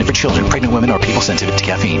 Not recommended for children, pregnant women, or people sensitive to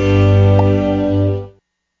caffeine.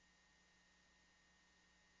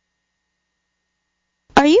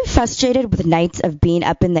 Are you frustrated with nights of being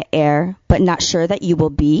up in the air, but not sure that you will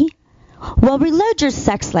be? Well, reload your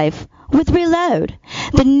sex life with Reload,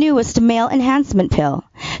 the newest male enhancement pill.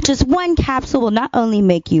 Just one capsule will not only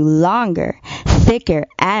make you longer, thicker,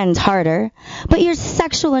 and harder, but your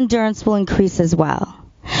sexual endurance will increase as well.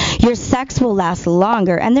 Your sex will last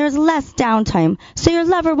longer, and there's less downtime, so your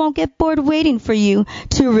lover won't get bored waiting for you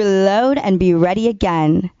to reload and be ready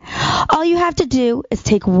again. All you have to do is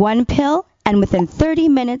take one pill, and within 30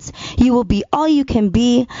 minutes, you will be all you can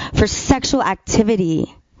be for sexual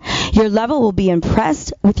activity. Your lover will be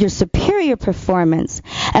impressed with your superior performance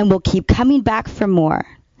and will keep coming back for more.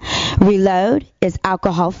 Reload is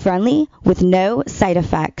alcohol-friendly with no side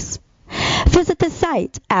effects. Visit the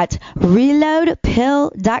site at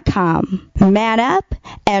reloadpill.com. Man up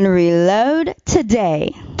and reload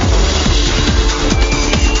today.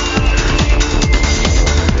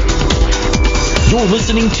 You're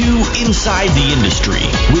listening to Inside the Industry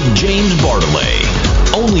with James Bartolet,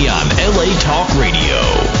 only on LA Talk Radio.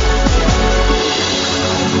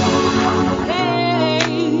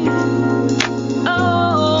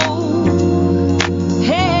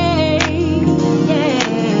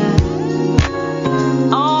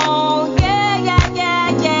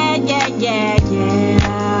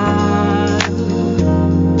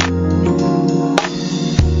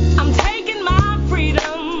 I'm taking my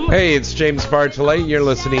freedom Hey, it's James Bartolet. You're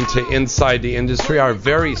listening to Inside the Industry, our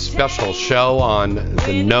very special show on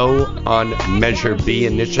the No on Measure B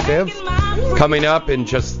initiative. Coming up in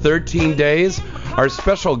just 13 days, our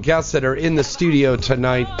special guests that are in the studio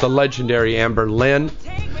tonight, the legendary Amber Lynn,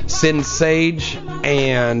 Sin Sage,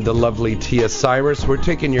 and the lovely Tia Cyrus. We're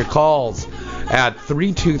taking your calls at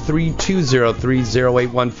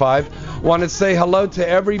 323-203-0815. Want to say hello to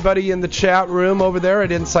everybody in the chat room over there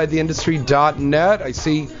at InsideTheIndustry.net. I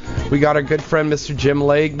see we got our good friend Mr. Jim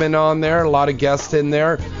Lagman on there, a lot of guests in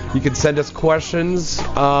there. You can send us questions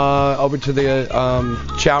over to the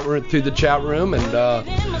chat room, through the chat room,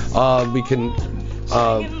 and we can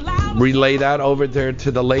relay that over there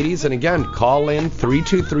to the ladies. And again, call in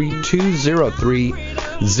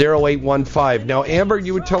 323-203-0815. Now, Amber,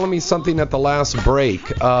 you were telling me something at the last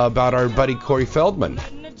break about our buddy Corey Feldman.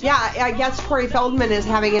 Yeah, I guess Corey Feldman is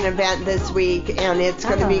having an event this week, and it's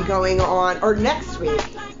going to be going on, or next week,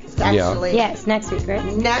 actually. Yeah. Yes, next week, right?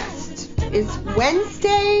 Next is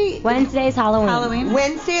Wednesday. Wednesday is Halloween.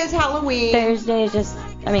 Wednesday is Halloween. Thursday is just,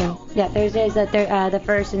 Thursday is the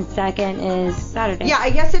first, and second is Saturday. Yeah, I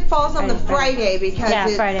guess it falls on the Friday because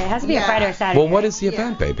Friday. It has to be a Friday or Saturday. Well, what is the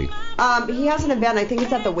event, baby? He has an event. I think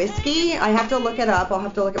it's at the Whiskey. I have to look it up. I'll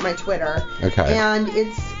have to look at my Twitter. Okay. And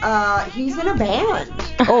it's he's in a band.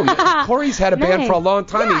 Oh, Corey's had a band for a long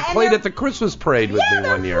time. Yeah, he played at the Christmas parade with me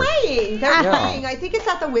one year. They're playing. I think it's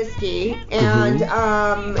at the Whiskey, and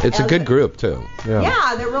it's a good group too.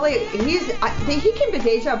 Yeah, they're really. He came to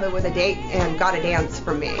Deja Vu with a date and got a dance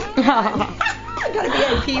from me. Got a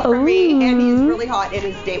VIP for me, and he's really hot, and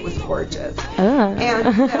his date was gorgeous.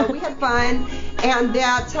 And so we had fun, and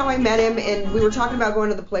that's how I met him. And we were talking about going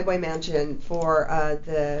to the Playboy Mansion for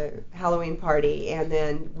the Halloween party, and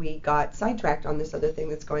then we got sidetracked on this other thing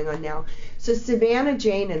that's going on now. So Savannah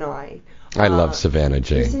Jane and I love Savannah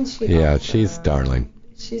Jane. Isn't she awesome? She's darling.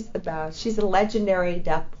 She's the best. She's a legendary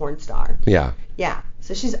deaf porn star. Yeah. Yeah.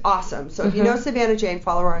 So she's awesome. So if you know Savannah Jane,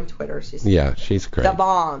 follow her on Twitter. She's great. The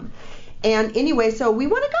bomb. And anyway, so we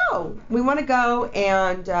want to go. We want to go,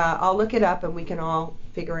 and I'll look it up, and we can all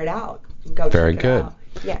figure it out. And go Very check good. It out.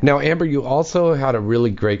 Yeah. Now, Amber, you also had a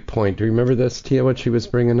really great point. Do you remember this, Tia, what she was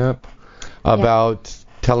bringing up? About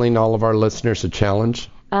telling all of our listeners a challenge?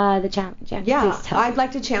 The challenge, yeah. Yeah, I'd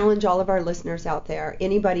like to challenge all of our listeners out there.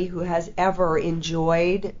 Anybody who has ever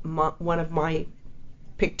enjoyed one of my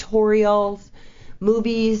pictorials,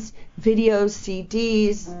 movies, videos,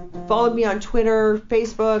 CDs, followed me on Twitter,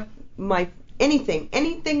 Facebook,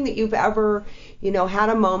 anything that you've ever, had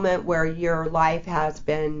a moment where your life has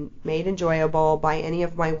been made enjoyable by any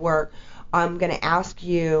of my work, I'm going to ask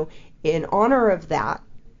you, in honor of that,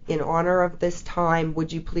 in honor of this time,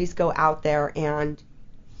 would you please go out there and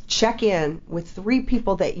check in with 3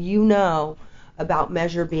 people that you know about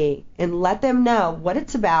Measure B and let them know what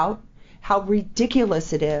it's about, how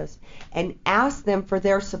ridiculous it is, and ask them for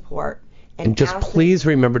their support. And just please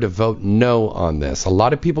remember to vote no on this. A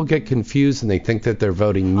lot of people get confused and they think that they're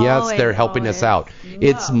voting yes, they're helping us out.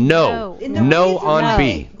 It's no on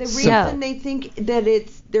B. The reason they think that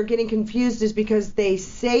they're getting confused is because they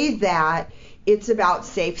say that it's about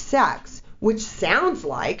safe sex, which sounds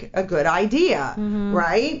like a good idea,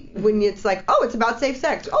 right? When it's like, it's about safe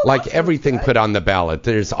sex. Like everything put on the ballot,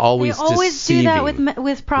 there's always They always deceiving. do that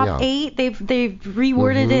with Prop 8. They've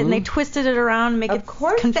reworded it and they twisted it around and make it confusing. Of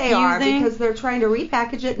course they are, because they're trying to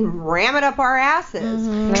repackage it and ram it up our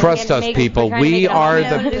asses. Trust us, people. We are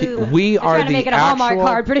the make it a Hallmark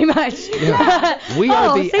card, pretty much. Yeah. We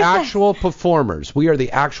are the actual performers. We are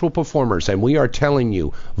the actual performers, and we are telling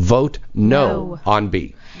you, vote no on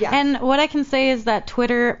B. Yeah. And what I can say is that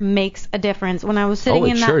Twitter makes a difference. When I was sitting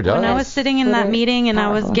when I was sitting in that meeting and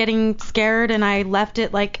I was getting scared and I left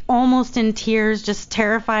it like almost in tears, just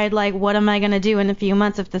terrified, like what am I going to do in a few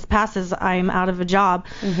months if this passes? I'm out of a job.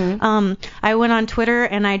 I went on Twitter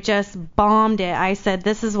and I just bombed it. I said,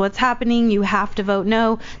 this is what's happening. You have to vote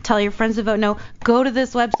no. Tell your friends to vote no. Go to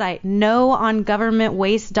this website,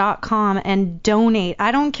 noongovernmentwaste.com, and donate.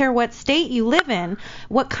 I don't care what state you live in,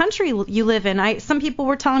 what country you live in. Some people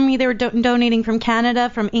were telling me they were donating from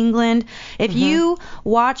Canada, from England. If you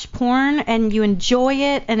watch porn and you enjoy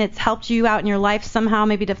it and it's helped you out in your life somehow,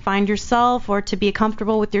 maybe to find yourself or to be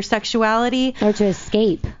comfortable with your sexuality. Or to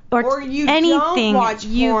escape. Or you anything, don't watch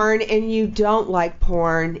porn and you don't like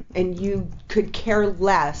porn and you could care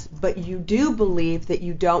less, but you do believe that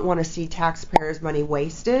you don't want to see taxpayers' money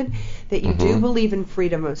wasted, that you do believe in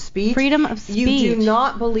freedom of speech. Freedom of speech. You do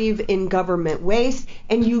not believe in government waste,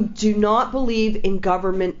 and you do not believe in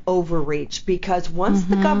government overreach, because once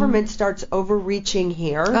the government starts overreaching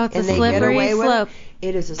here and they get away with it,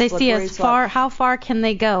 it is a they slippery see as far, how far can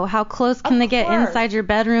they go? How close can they get inside your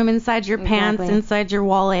bedroom, inside your pants, inside your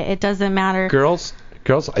wallet? It doesn't matter. Girls,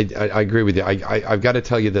 I agree with you. I've got to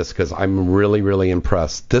tell you this because I'm really, really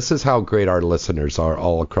impressed. This is how great our listeners are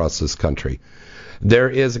all across this country. There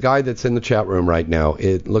is a guy that's in the chat room right now.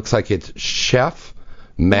 It looks like it's Chef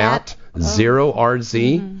Matt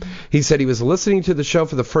 0RZ. He said he was listening to the show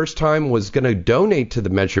for the first time, was going to donate to the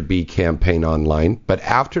Measure B campaign online, but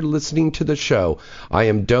after listening to the show, I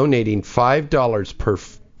am donating $5 per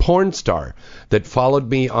porn star that followed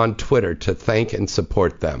me on Twitter to thank and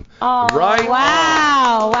support them. Oh, right?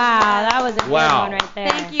 Wow, that was a good one right there.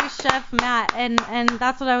 Thank you, Chef Matt. And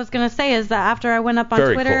that's what I was going to say, is that after I went up on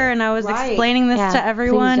Very Twitter cool. and I was explaining this to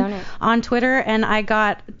everyone on Twitter, and I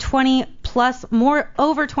got 20 plus,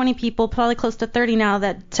 over 20 people, probably close to 30 now,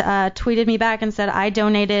 that tweeted me back and said, I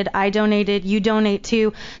donated, you donate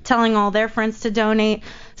too, telling all their friends to donate.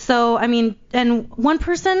 So, I mean, and one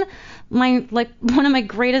person, one of my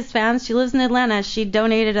greatest fans, she lives in Atlanta, she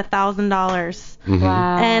donated $1,000.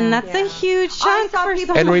 Wow. And that's a huge chunk for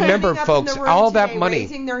people. And remember, folks, all that money,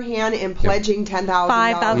 raising their hand and pledging $10,000.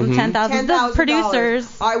 $5,000, $10,000. The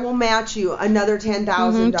producers. I will match you another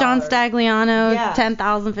 $10,000. John Stagliano, $10,000,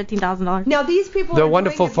 $15,000. Now these people the are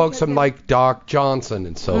wonderful folks like Doc Johnson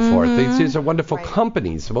and so forth. These are wonderful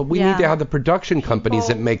companies. Well, we need to have the production companies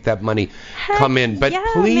that make that money come in. But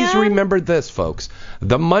please remember this, folks.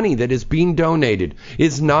 The money that is being donated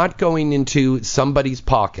is not going into somebody's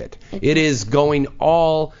pocket. It is going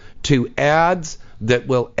all to ads that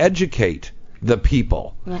will educate the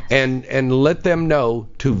people and let them know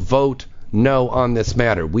to vote no on this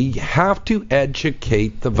matter. We have to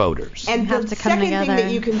educate the voters. And the second thing that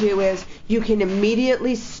you can do is you can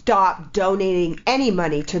immediately stop donating any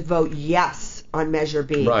money to vote yes on Measure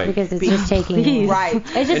B. Right. Because it's just taking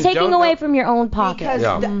It's just taking away from your own pocket.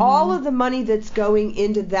 Because all of the money that's going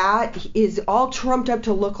into that is all trumped up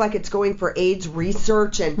to look like it's going for AIDS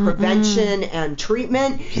research and prevention and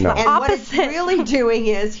treatment. No. And what it's really doing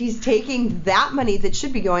is he's taking that money that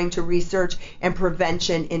should be going to research and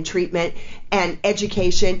prevention and treatment and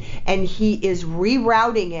education, and he is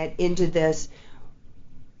rerouting it into this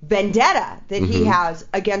vendetta that he has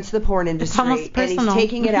against the porn industry, and he's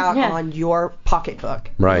taking it out on your pocketbook.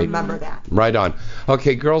 Right. Remember that. Right on.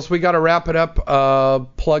 Okay, girls, we got to wrap it up.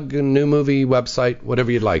 Plug a new movie, website,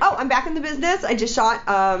 whatever you'd like. Oh, I'm back in the business. I just shot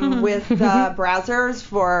with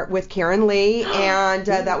Brazzers with Karen Lee, and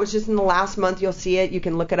that was just in the last month. You'll see it. You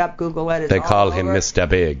can look it up, Google it. It's they call him Mr.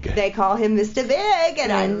 Big. They call him Mr. Big,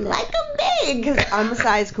 and I like him big because I'm a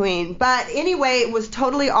size queen. But anyway, it was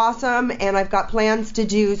totally awesome, and I've got plans to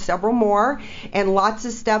do several more and lots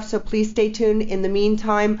of stuff, so please stay tuned. In the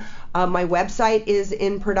meantime, my website is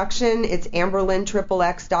in production. It's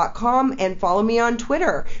amberlynxxx.com, and follow me on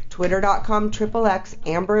Twitter, twitter.com/XXX,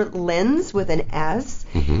 amberlyns with an S,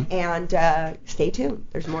 and stay tuned.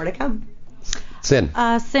 There's more to come. Sin.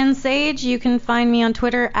 Sin Sage. You can find me on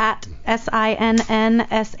Twitter at SINNSAGE.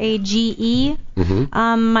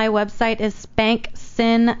 My website is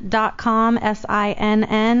spanksin.com,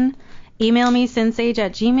 SINN. Email me,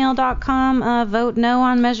 sinsage@gmail.com. Vote no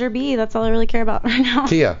on Measure B. That's all I really care about right now.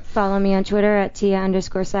 Tia. Follow me on Twitter at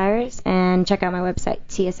Tia_Cyrus, and check out my website,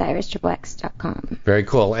 TiaCyrusXXX.com. Very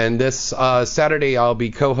cool. And this Saturday, I'll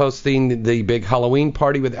be co-hosting the big Halloween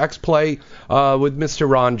party with X-Play with Mr.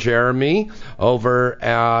 Ron Jeremy over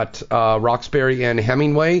at Roxbury and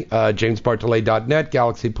Hemingway, JamesBartolet.net,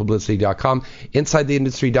 GalaxyPublicity.com,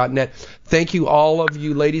 InsideTheIndustry.net. Thank you, all of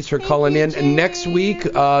you ladies, for calling in. And next week,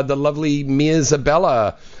 the lovely Mia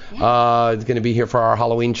Isabella is going to be here for our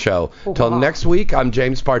Halloween show. Till next week, I'm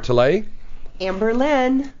James Bartolet. Amber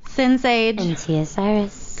Lynn. Sin Sage. And Tia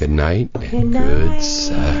Cyrus. Good night. And good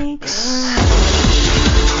sex.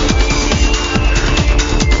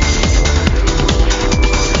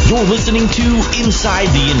 You're listening to Inside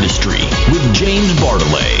the Industry with James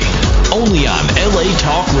Bartolet, only on LA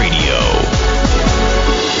Talk Radio.